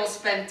need to be able to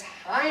spend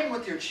time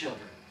with your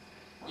children.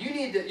 You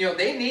need to,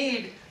 they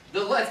need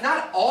it's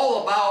not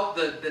all about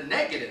the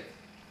negative.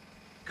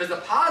 Because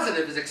the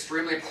positive is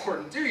extremely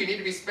important too. You need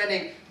to be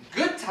spending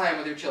good time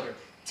with your children.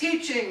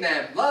 Teaching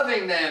them,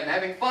 loving them,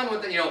 having fun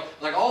with them,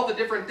 like all the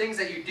different things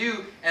that you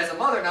do as a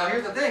mother. Now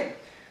here's the thing.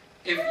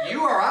 If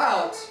you are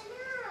out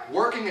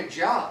working a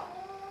job,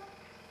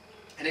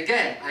 and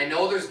again, I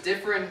know there's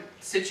different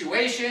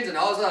situations and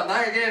all this stuff, I'm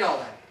not going to get into all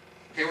that.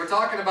 Okay, we're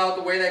talking about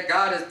the way that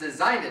God has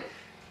designed it.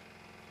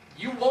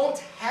 You won't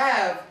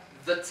have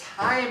the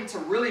time to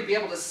really be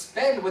able to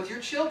spend with your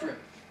children.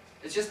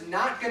 It's just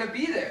not going to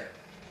be there.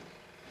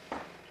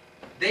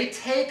 They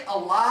take a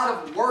lot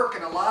of work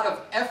and a lot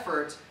of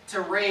effort to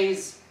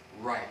raise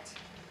right.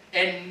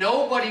 And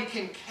nobody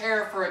can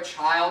care for a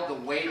child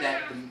the way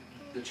that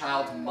the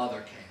child's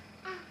mother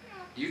can.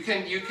 You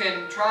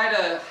can try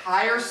to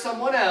hire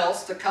someone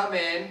else to come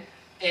in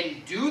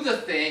and do the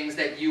things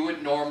that you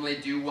would normally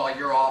do while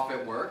you're off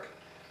at work.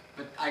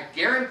 But I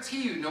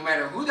guarantee you, no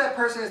matter who that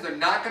person is, they're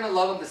not going to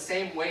love them the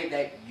same way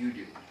that you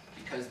do.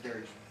 Because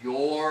they're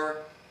your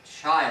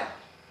child.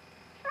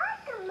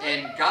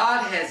 And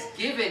God has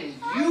given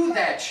you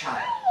that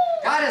child.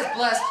 God has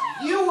blessed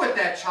you with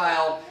that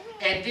child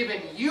and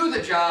given you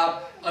the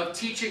job of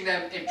teaching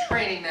them and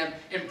training them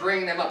and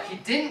bringing them up. He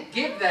didn't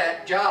give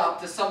that job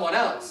to someone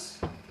else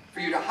for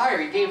you to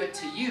hire. He gave it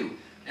to you.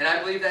 And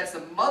I believe that's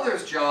the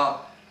mother's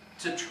job,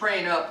 to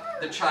train up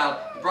the child.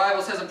 The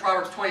Bible says in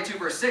Proverbs 22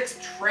 verse 6,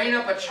 train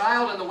up a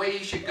child in the way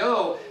he should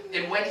go,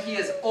 and when he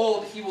is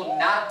old, he will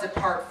not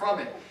depart from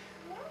it.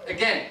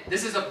 Again,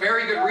 this is a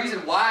very good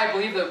reason why I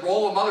believe the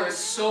role of mother is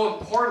so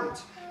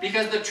important.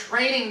 Because the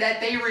training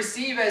that they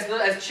receive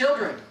as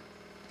children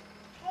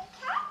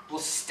will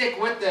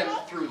stick with them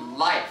through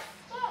life.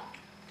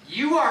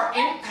 You are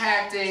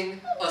impacting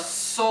a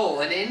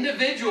soul, an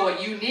individual,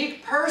 a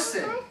unique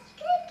person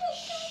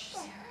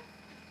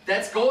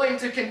that's going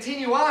to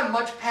continue on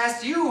much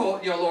past you,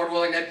 Lord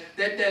willing,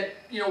 that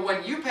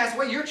when you pass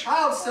away, your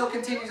child still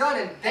continues on,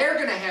 and they're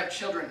going to have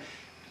children.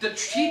 The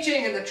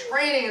teaching and the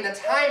training and the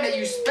time that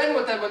you spend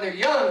with them when they're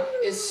young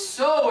is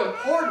so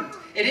important.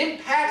 It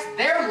impacts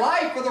their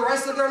life for the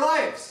rest of their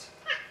lives.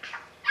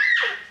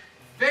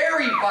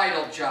 Very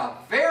vital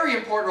job, very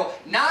important role.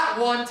 Not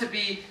one to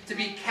be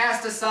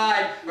cast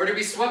aside or to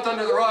be swept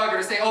under the rug or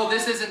to say, oh,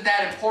 this isn't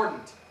that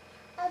important.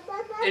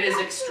 It is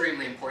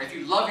extremely important. If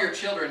you love your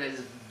children, it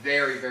is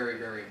very, very,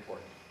 very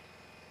important.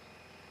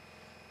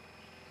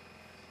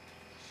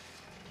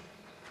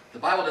 The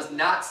Bible does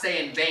not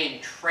say in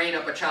vain, train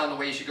up a child in the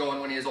way he should go,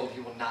 and when he is old,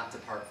 he will not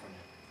depart from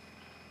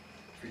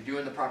it. If you're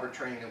doing the proper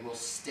training, it will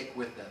stick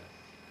with them.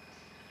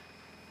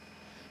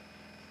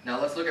 Now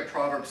let's look at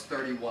Proverbs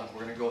 31.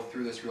 We're going to go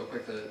through this real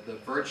quick, the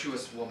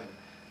virtuous woman.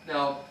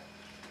 Now,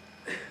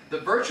 the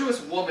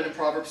virtuous woman in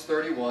Proverbs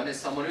 31 is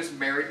someone who's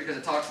married because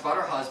it talks about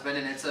her husband,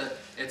 and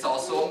it's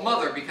also a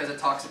mother because it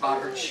talks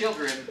about her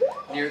children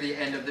near the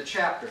end of the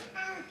chapter.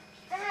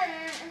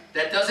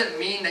 That doesn't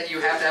mean that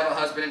you have to have a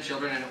husband and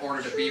children in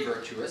order to be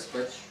virtuous,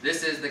 but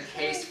this is the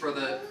case for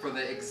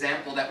the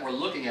example that we're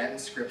looking at in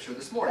Scripture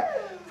this morning.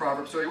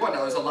 Proverbs 31.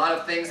 Now there's a lot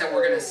of things that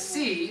we're going to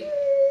see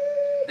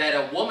that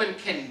a woman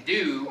can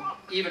do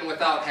even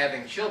without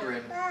having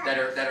children that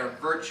are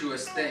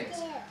virtuous things.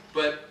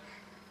 But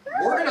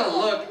we're going to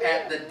look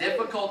at the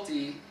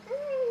difficulty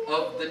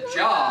of the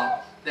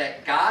job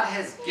that God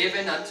has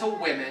given unto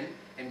women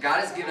and God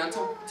has given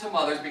unto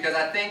mothers, because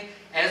I think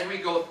as we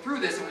go through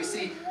this and we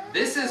see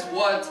this is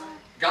what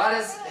God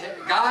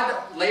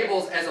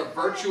labels as a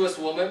virtuous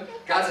woman.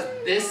 God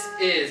says this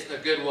is a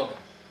good woman.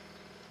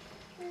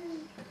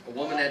 A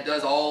woman that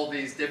does all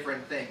these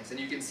different things. And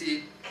you can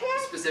see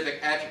specific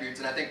attributes.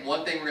 And I think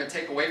one thing we're going to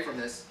take away from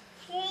this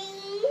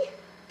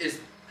is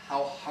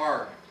how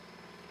hard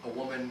a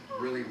woman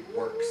really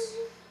works.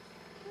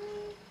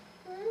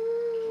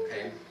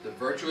 Okay? The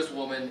virtuous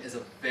woman is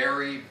a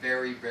very,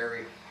 very,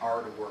 very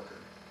hard worker.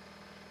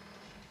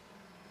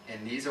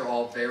 And these are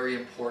all very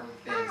important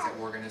things that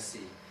we're going to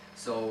see.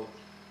 So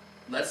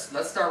let's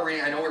start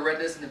reading. I know we read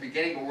this in the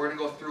beginning, but we're going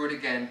to go through it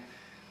again.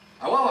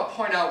 I want to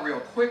point out real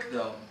quick,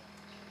 though,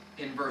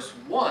 in verse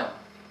 1,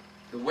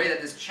 the way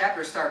that this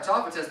chapter starts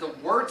off, it says the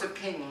words of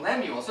King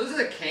Lemuel. So this is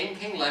a king,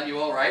 King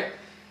Lemuel, right?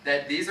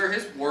 That these are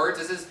his words.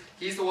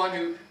 He's the one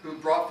who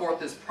brought forth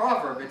this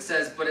proverb. It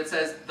says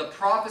the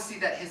prophecy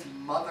that his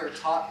mother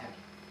taught him.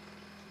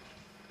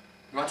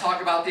 You want to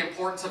talk about the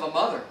importance of a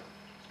mother?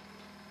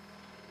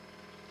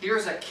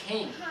 Here's a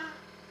king.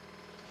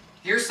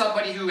 Here's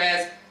somebody who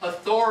has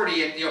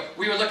authority, and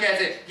we would look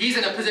at it, he's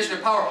in a position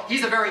of power.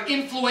 He's a very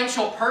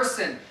influential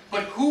person.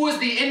 But who was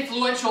the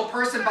influential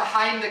person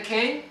behind the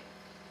king?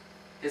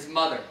 His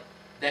mother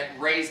that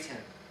raised him.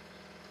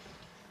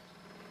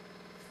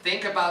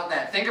 Think about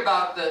that. Think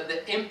about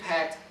the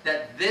impact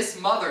that this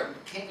mother,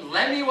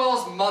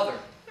 Lemuel's mother,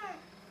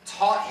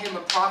 taught him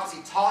a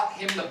prophecy, taught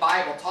him the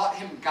Bible, taught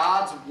him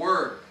God's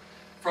word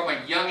from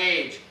a young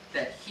age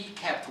that he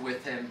kept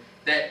with him,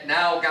 that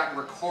now got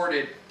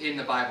recorded in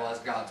the Bible as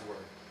God's word.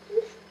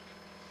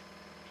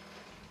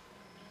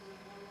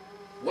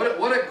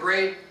 What a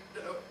great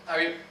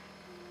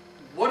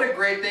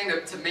thing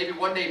to maybe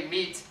one day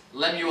meet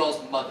Lemuel's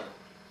mother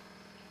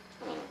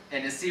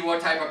and to see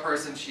what type of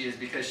person she is,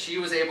 because she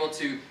was able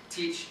to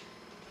teach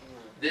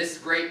this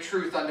great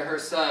truth unto her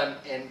son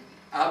and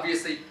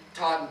obviously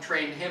taught and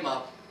trained him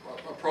up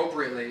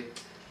appropriately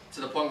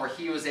to the point where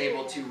he was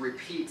able to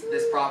repeat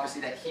this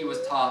prophecy that he was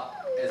taught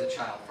as a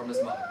child from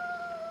his mother.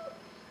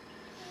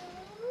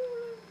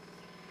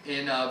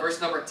 In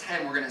verse number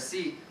 10, we're going to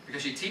see,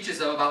 because she teaches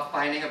them about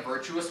finding a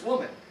virtuous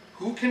woman.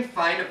 Who can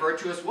find a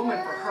virtuous woman?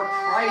 For her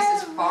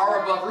price is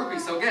far above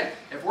rubies. So again,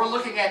 if we're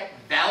looking at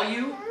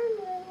value,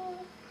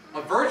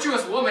 a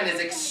virtuous woman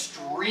is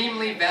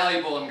extremely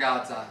valuable in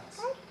God's eyes.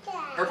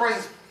 Her price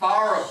is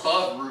far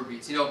above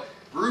rubies. You know,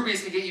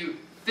 rubies can get you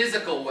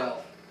physical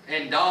wealth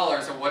and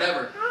dollars or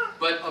whatever,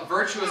 but a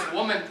virtuous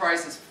woman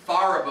price is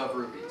far above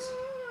rubies.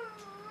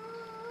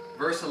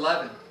 Verse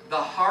 11, the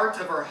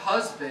heart of her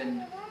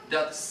husband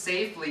doth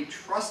safely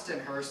trust in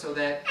her, so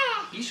that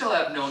he shall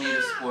have no need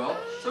of spoil.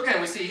 So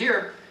again, we see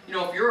here, you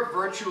know, if you're a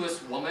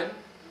virtuous woman,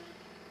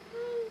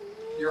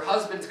 your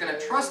husband's going to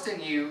trust in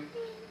you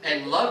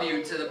and love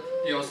you to the,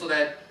 you know, so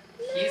that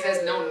he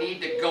has no need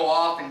to go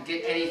off and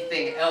get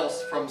anything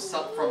else from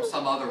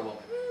some other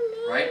woman,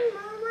 right?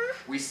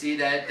 We see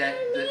that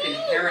the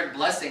inherent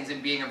blessings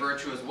in being a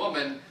virtuous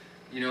woman,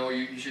 you know,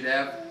 you should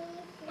have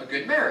a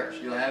good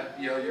marriage. You'll have,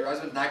 you know, your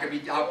husband's not going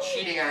to be out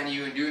cheating on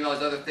you and doing all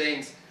those other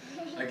things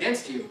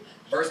against you.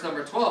 Verse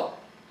number 12,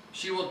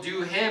 she will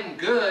do him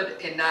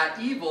good and not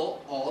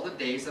evil all the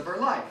days of her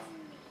life.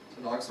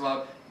 So it talks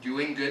about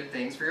doing good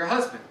things for your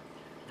husband.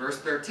 Verse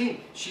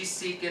 13, she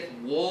seeketh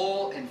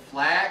wool and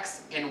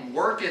flax and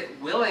worketh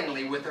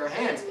willingly with her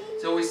hands.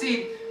 So we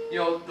see, you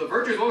know, the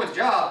virtuous woman's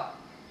job,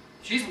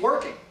 she's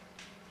working.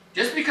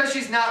 Just because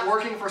she's not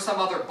working for some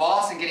other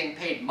boss and getting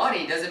paid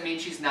money doesn't mean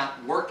she's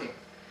not working.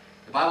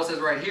 The Bible says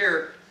right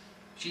here,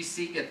 she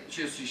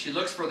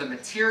looks for the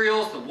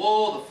materials, the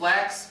wool, the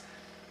flax,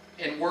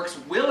 and works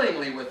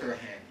willingly with her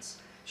hands.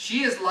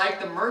 She is like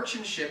the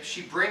merchant ship,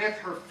 she bringeth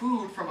her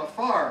food from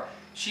afar.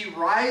 She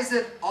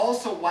riseth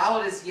also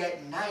while it is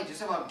yet night.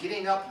 Just about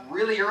getting up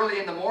really early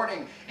in the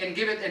morning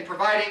and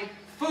providing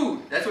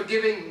food. That's what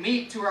giving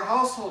meat to her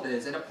household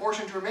is, and a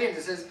portion to her maidens.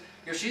 It says,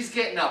 you know, she's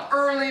getting up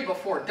early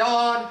before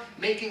dawn,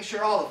 making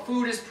sure all the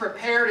food is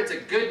prepared. It's a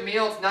good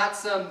meal. It's not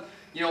some,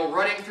 you know,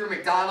 running through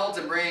McDonald's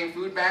and bringing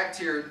food back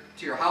to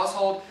your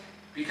household,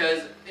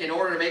 because in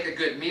order to make a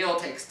good meal,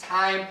 it takes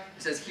time.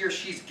 It says here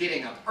she's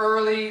getting up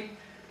early.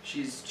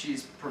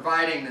 She's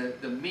providing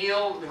the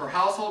meal, her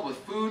household with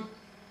food.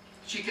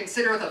 She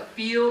considereth a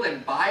field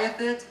and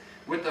buyeth it.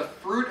 With the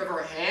fruit of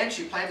her hand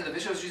she planted the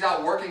vegetables. She's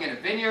out working in a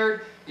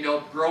vineyard, you know,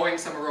 growing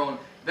some of her own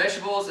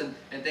vegetables and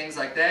things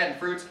like that, and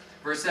fruits.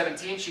 Verse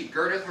 17, she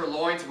girdeth her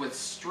loins with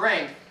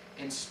strength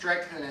and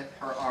strengtheneth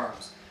her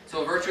arms.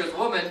 So a virtuous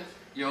woman,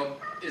 you know,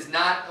 is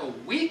not a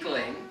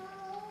weakling.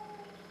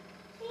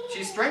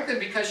 She's strengthened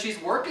because she's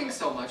working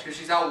so much, because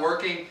she's out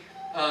working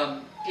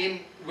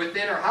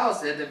within her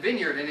house at the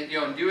vineyard, and, you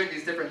know, and doing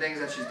these different things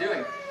that she's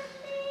doing.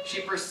 She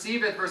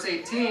perceiveth, verse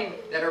 18,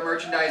 that her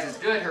merchandise is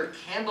good. Her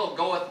candle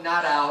goeth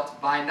not out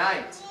by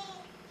night.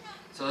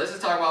 So this is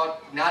talking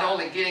about not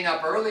only getting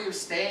up early, but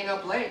staying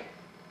up late.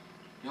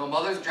 You know, a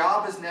mother's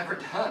job is never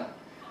done.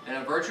 And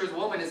a virtuous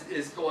woman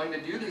is going to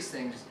do these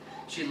things.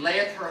 She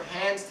layeth her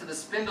hands to the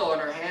spindle,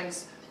 and her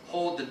hands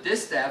hold the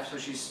distaff. So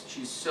she's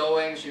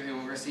sewing. We're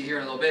going to see here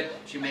in a little bit.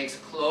 She makes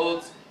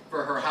clothes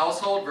for her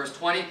household. Verse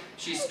 20,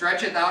 she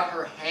stretcheth out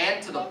her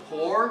hand to the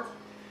poor.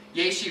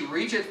 Yea, she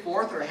reacheth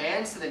forth her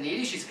hands to the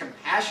needy. She's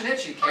compassionate.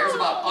 She cares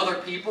about other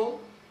people.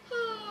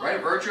 Right?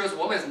 A virtuous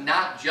woman is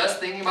not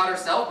just thinking about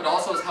herself, but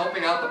also is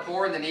helping out the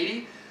poor and the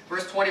needy.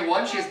 Verse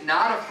 21, she is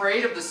not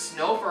afraid of the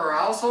snow for her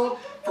household,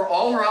 for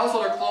all her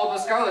household are clothed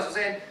with scarlet. So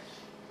saying,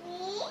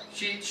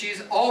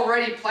 she's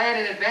already planned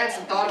in advance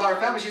and thought about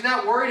her family. She's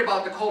not worried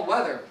about the cold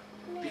weather,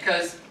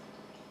 because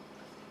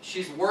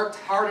she's worked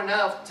hard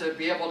enough to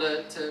be able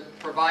to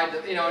provide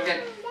the, you know,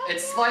 again,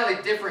 it's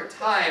slightly different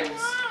times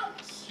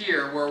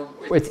here where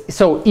it's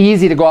so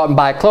easy to go out and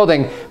buy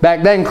clothing.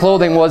 Back then,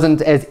 clothing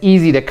wasn't as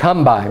easy to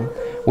come by.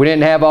 We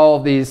didn't have all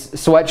of these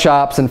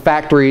sweatshops and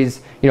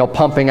factories, you know,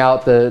 pumping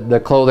out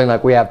the clothing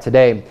like we have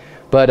today.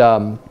 But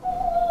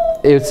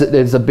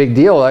it's a big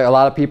deal. Like, a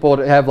lot of people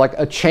have like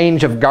a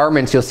change of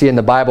garments. You'll see in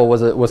the Bible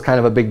was kind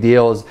of a big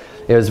deal.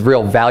 It was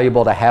real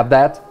valuable to have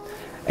that.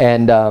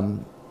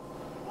 And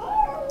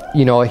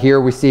you know, here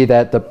we see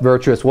that the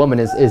virtuous woman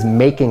is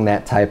making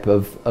that type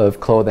of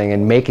clothing,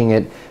 and making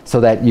it so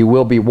that you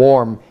will be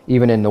warm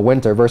even in the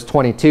winter. Verse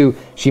 22,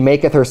 she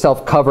maketh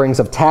herself coverings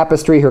of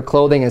tapestry. Her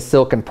clothing is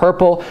silk and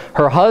purple.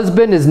 Her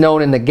husband is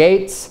known in the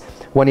gates,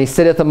 when he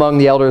sitteth among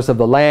the elders of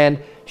the land.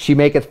 She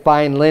maketh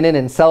fine linen,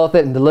 and selleth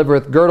it, and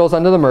delivereth girdles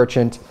unto the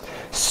merchant.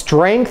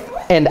 Strength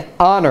and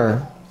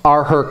honor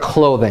are her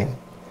clothing,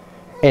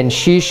 and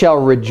she shall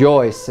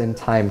rejoice in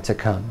time to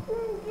come.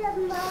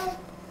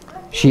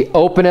 She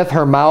openeth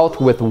her mouth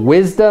with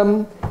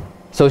wisdom.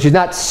 So she's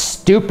not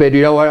stupid.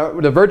 You know,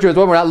 the virtuous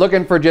woman, we're not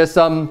looking for just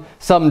some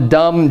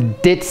dumb,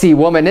 ditzy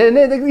woman. And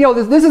you know,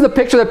 this is a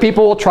picture that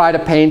people will try to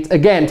paint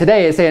again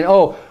today, is saying,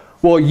 oh,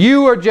 well,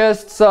 you are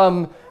just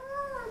some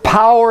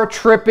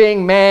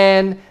power-tripping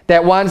man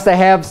that wants to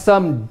have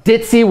some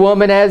ditzy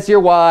woman as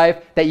your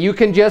wife that you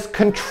can just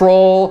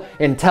control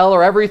and tell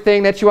her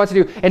everything that she wants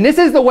to do. And this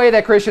is the way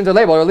that Christians are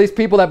labeled, or at least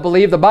people that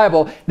believe the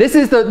Bible. This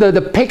is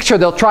the picture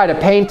they'll try to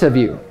paint of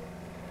you.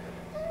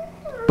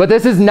 But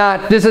this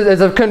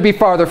couldn't be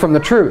farther from the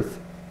truth.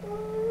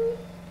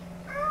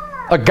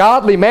 A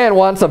godly man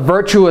wants a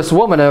virtuous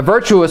woman. A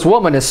virtuous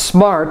woman is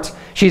smart.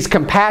 She's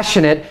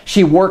compassionate.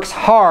 She works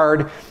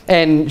hard.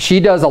 And she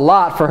does a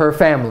lot for her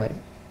family.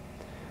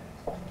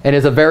 And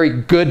is a very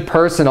good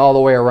person all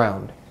the way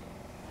around.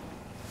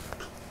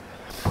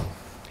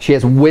 She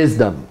has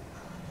wisdom.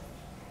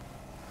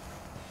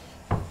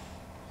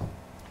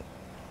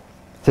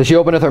 So she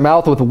openeth her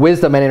mouth with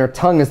wisdom, and in her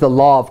tongue is the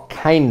law of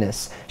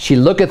kindness. She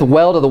looketh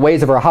well to the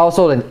ways of her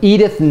household, and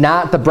eateth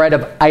not the bread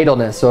of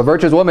idleness. So a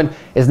virtuous woman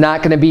is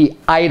not going to be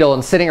idle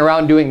and sitting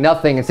around doing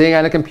nothing and sitting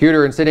on a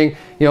computer and sitting,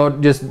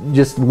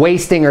 just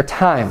wasting her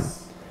time.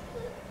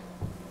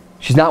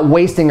 She's not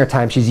wasting her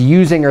time. She's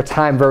using her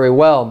time very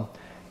well.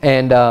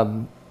 And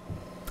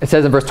it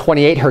says in verse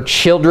 28, her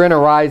children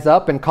arise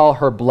up and call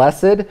her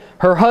blessed.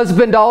 Her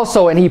husband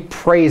also, and he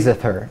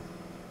praiseth her.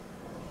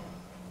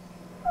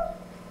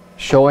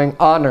 Showing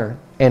honor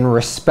and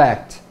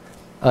respect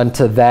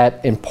unto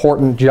that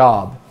important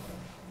job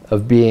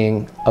of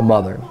being a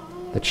mother.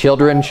 The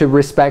children should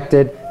respect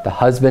it. The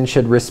husband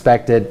should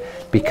respect it,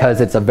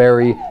 because it's a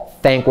very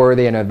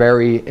thankworthy and a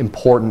very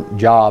important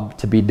job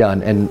to be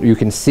done. And you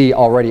can see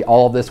already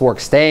all of this work.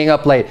 Staying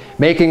up late,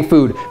 making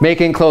food,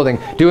 making clothing,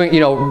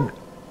 doing,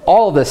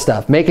 all of this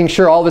stuff. Making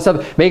sure all this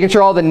stuff, making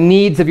sure all the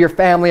needs of your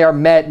family are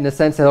met, in the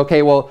sense that,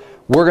 okay, well,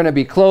 we're going to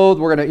be clothed,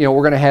 we're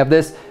going to have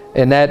this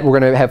and that, we're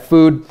going to have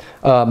food,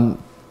 and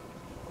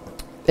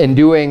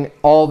doing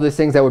all of these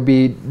things that would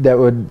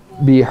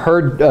be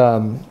heard,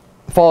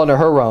 fall into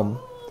her realm.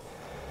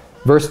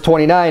 Verse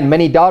 29,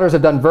 many daughters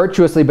have done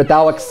virtuously, but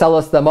thou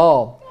excellest them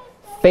all.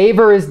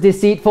 Favor is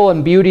deceitful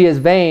and beauty is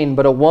vain,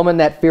 but a woman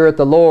that feareth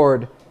the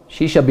Lord,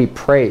 she shall be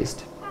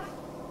praised.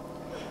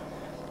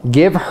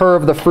 Give her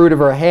of the fruit of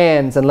her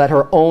hands, and let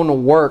her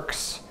own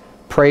works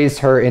praise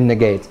her in the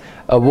gates.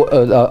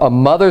 A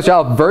mother's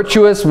job, a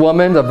virtuous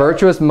woman, a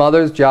virtuous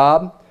mother's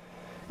job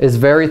is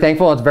very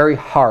thankful. It's very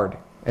hard.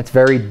 It's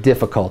very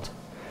difficult.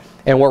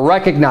 And we're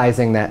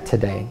recognizing that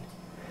today,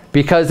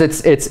 because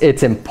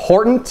it's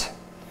important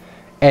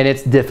and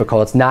it's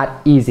difficult. It's not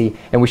easy.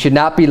 And we should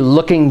not be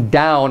looking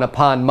down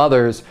upon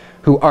mothers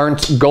who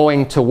aren't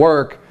going to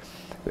work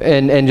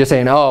and just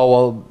saying,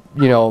 oh,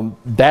 well,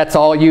 that's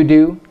all you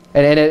do.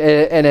 And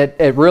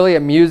it really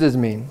amuses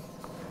me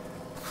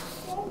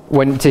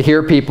to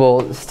hear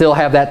people still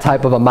have that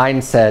type of a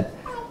mindset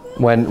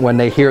when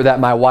they hear that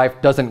my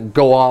wife doesn't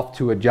go off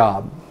to a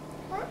job.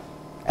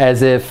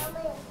 As if,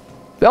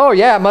 oh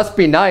yeah, it must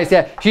be nice.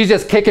 Yeah, she's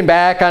just kicking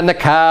back on the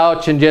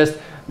couch and just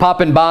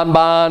popping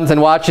bonbons and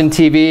watching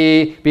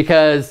TV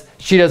because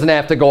she doesn't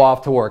have to go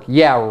off to work.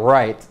 Yeah,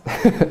 right.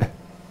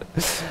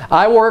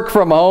 I work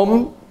from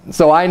home,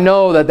 so I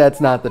know that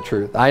that's not the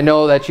truth. I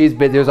know that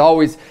there's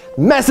always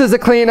messes to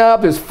clean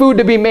up, there's food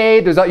to be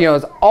made,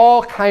 there's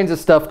all kinds of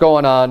stuff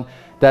going on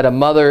that a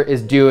mother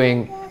is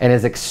doing and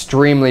is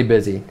extremely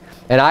busy.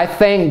 And I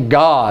thank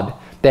God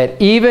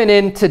that even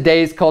in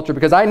today's culture,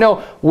 because I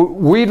know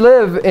we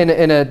live in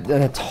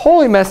a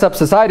totally messed up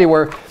society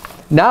where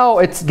now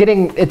it's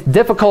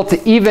difficult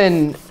to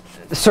even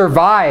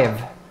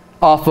survive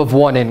off of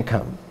one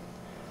income.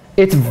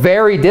 It's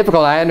very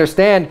difficult. I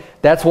understand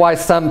that's why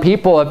some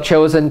people have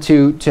chosen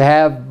to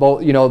have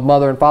both,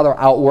 mother and father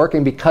out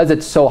working, because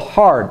it's so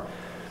hard.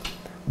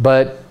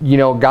 But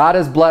God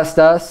has blessed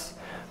us.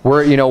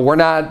 We're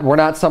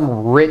not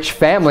some rich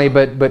family,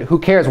 but who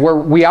cares?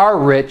 We are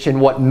rich in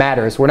what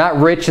matters. We're not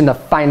rich in the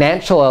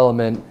financial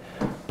element,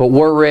 but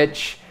we're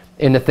rich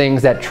in the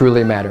things that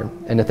truly matter,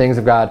 in the things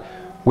of God.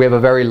 We have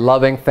a very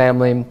loving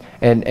family,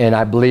 and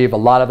I believe a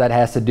lot of that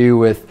has to do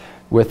with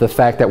the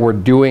fact that we're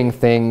doing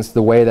things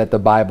the way that the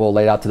Bible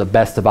laid out to the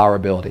best of our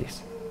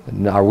abilities.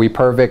 Are we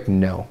perfect?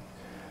 No.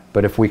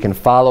 But if we can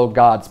follow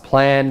God's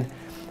plan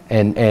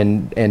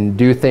and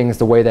do things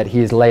the way that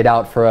He's laid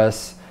out for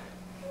us,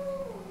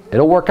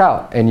 it'll work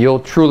out. And you'll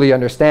truly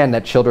understand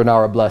that children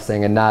are a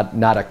blessing and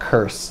not a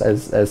curse,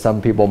 as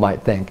some people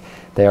might think.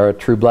 They are a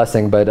true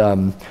blessing. But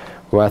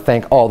we want to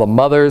thank all the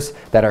mothers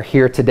that are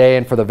here today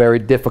and for the very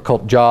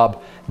difficult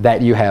job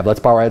that you have. Let's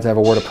bow our heads and have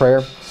a word of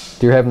prayer.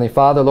 Dear Heavenly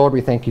Father, Lord,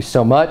 we thank you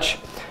so much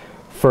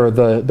for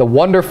the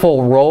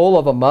wonderful role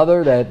of a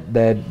mother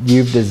that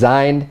you've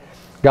designed.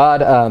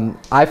 God,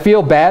 I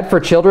feel bad for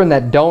children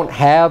that don't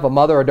have a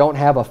mother or don't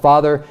have a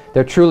father.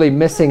 They're truly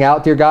missing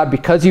out, dear God,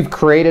 because you've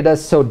created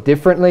us so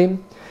differently.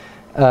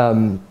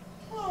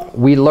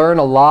 We learn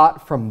a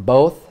lot from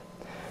both,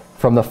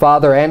 from the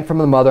father and from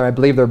the mother. I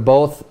believe they're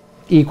both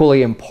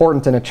equally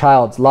important in a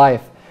child's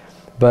life.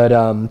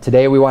 But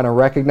today we want to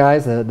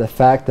recognize the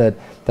fact that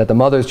the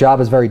mother's job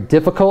is very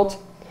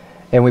difficult.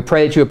 And we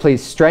pray that you would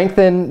please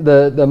strengthen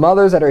the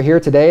mothers that are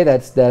here today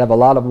that have a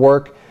lot of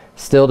work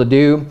still to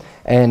do.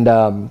 And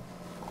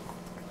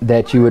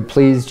that you would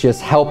please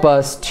just help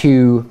us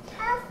to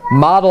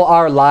model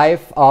our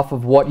life off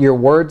of what your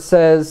word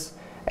says,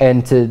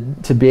 and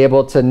to be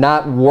able to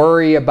not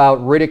worry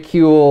about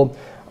ridicule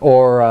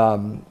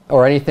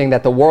or anything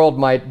that the world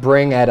might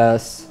bring at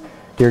us,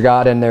 dear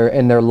God, in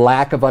their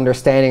lack of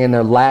understanding and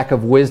their lack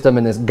of wisdom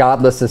in this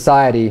godless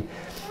society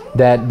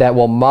that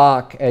will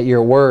mock at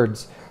your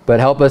words. But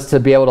help us to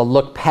be able to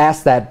look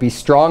past that, be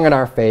strong in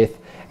our faith,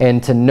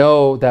 and to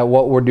know that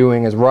what we're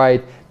doing is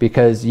right,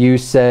 because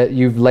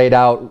you've laid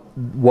out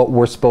what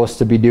we're supposed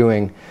to be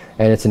doing.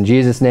 And it's in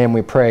Jesus' name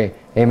we pray.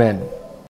 Amen.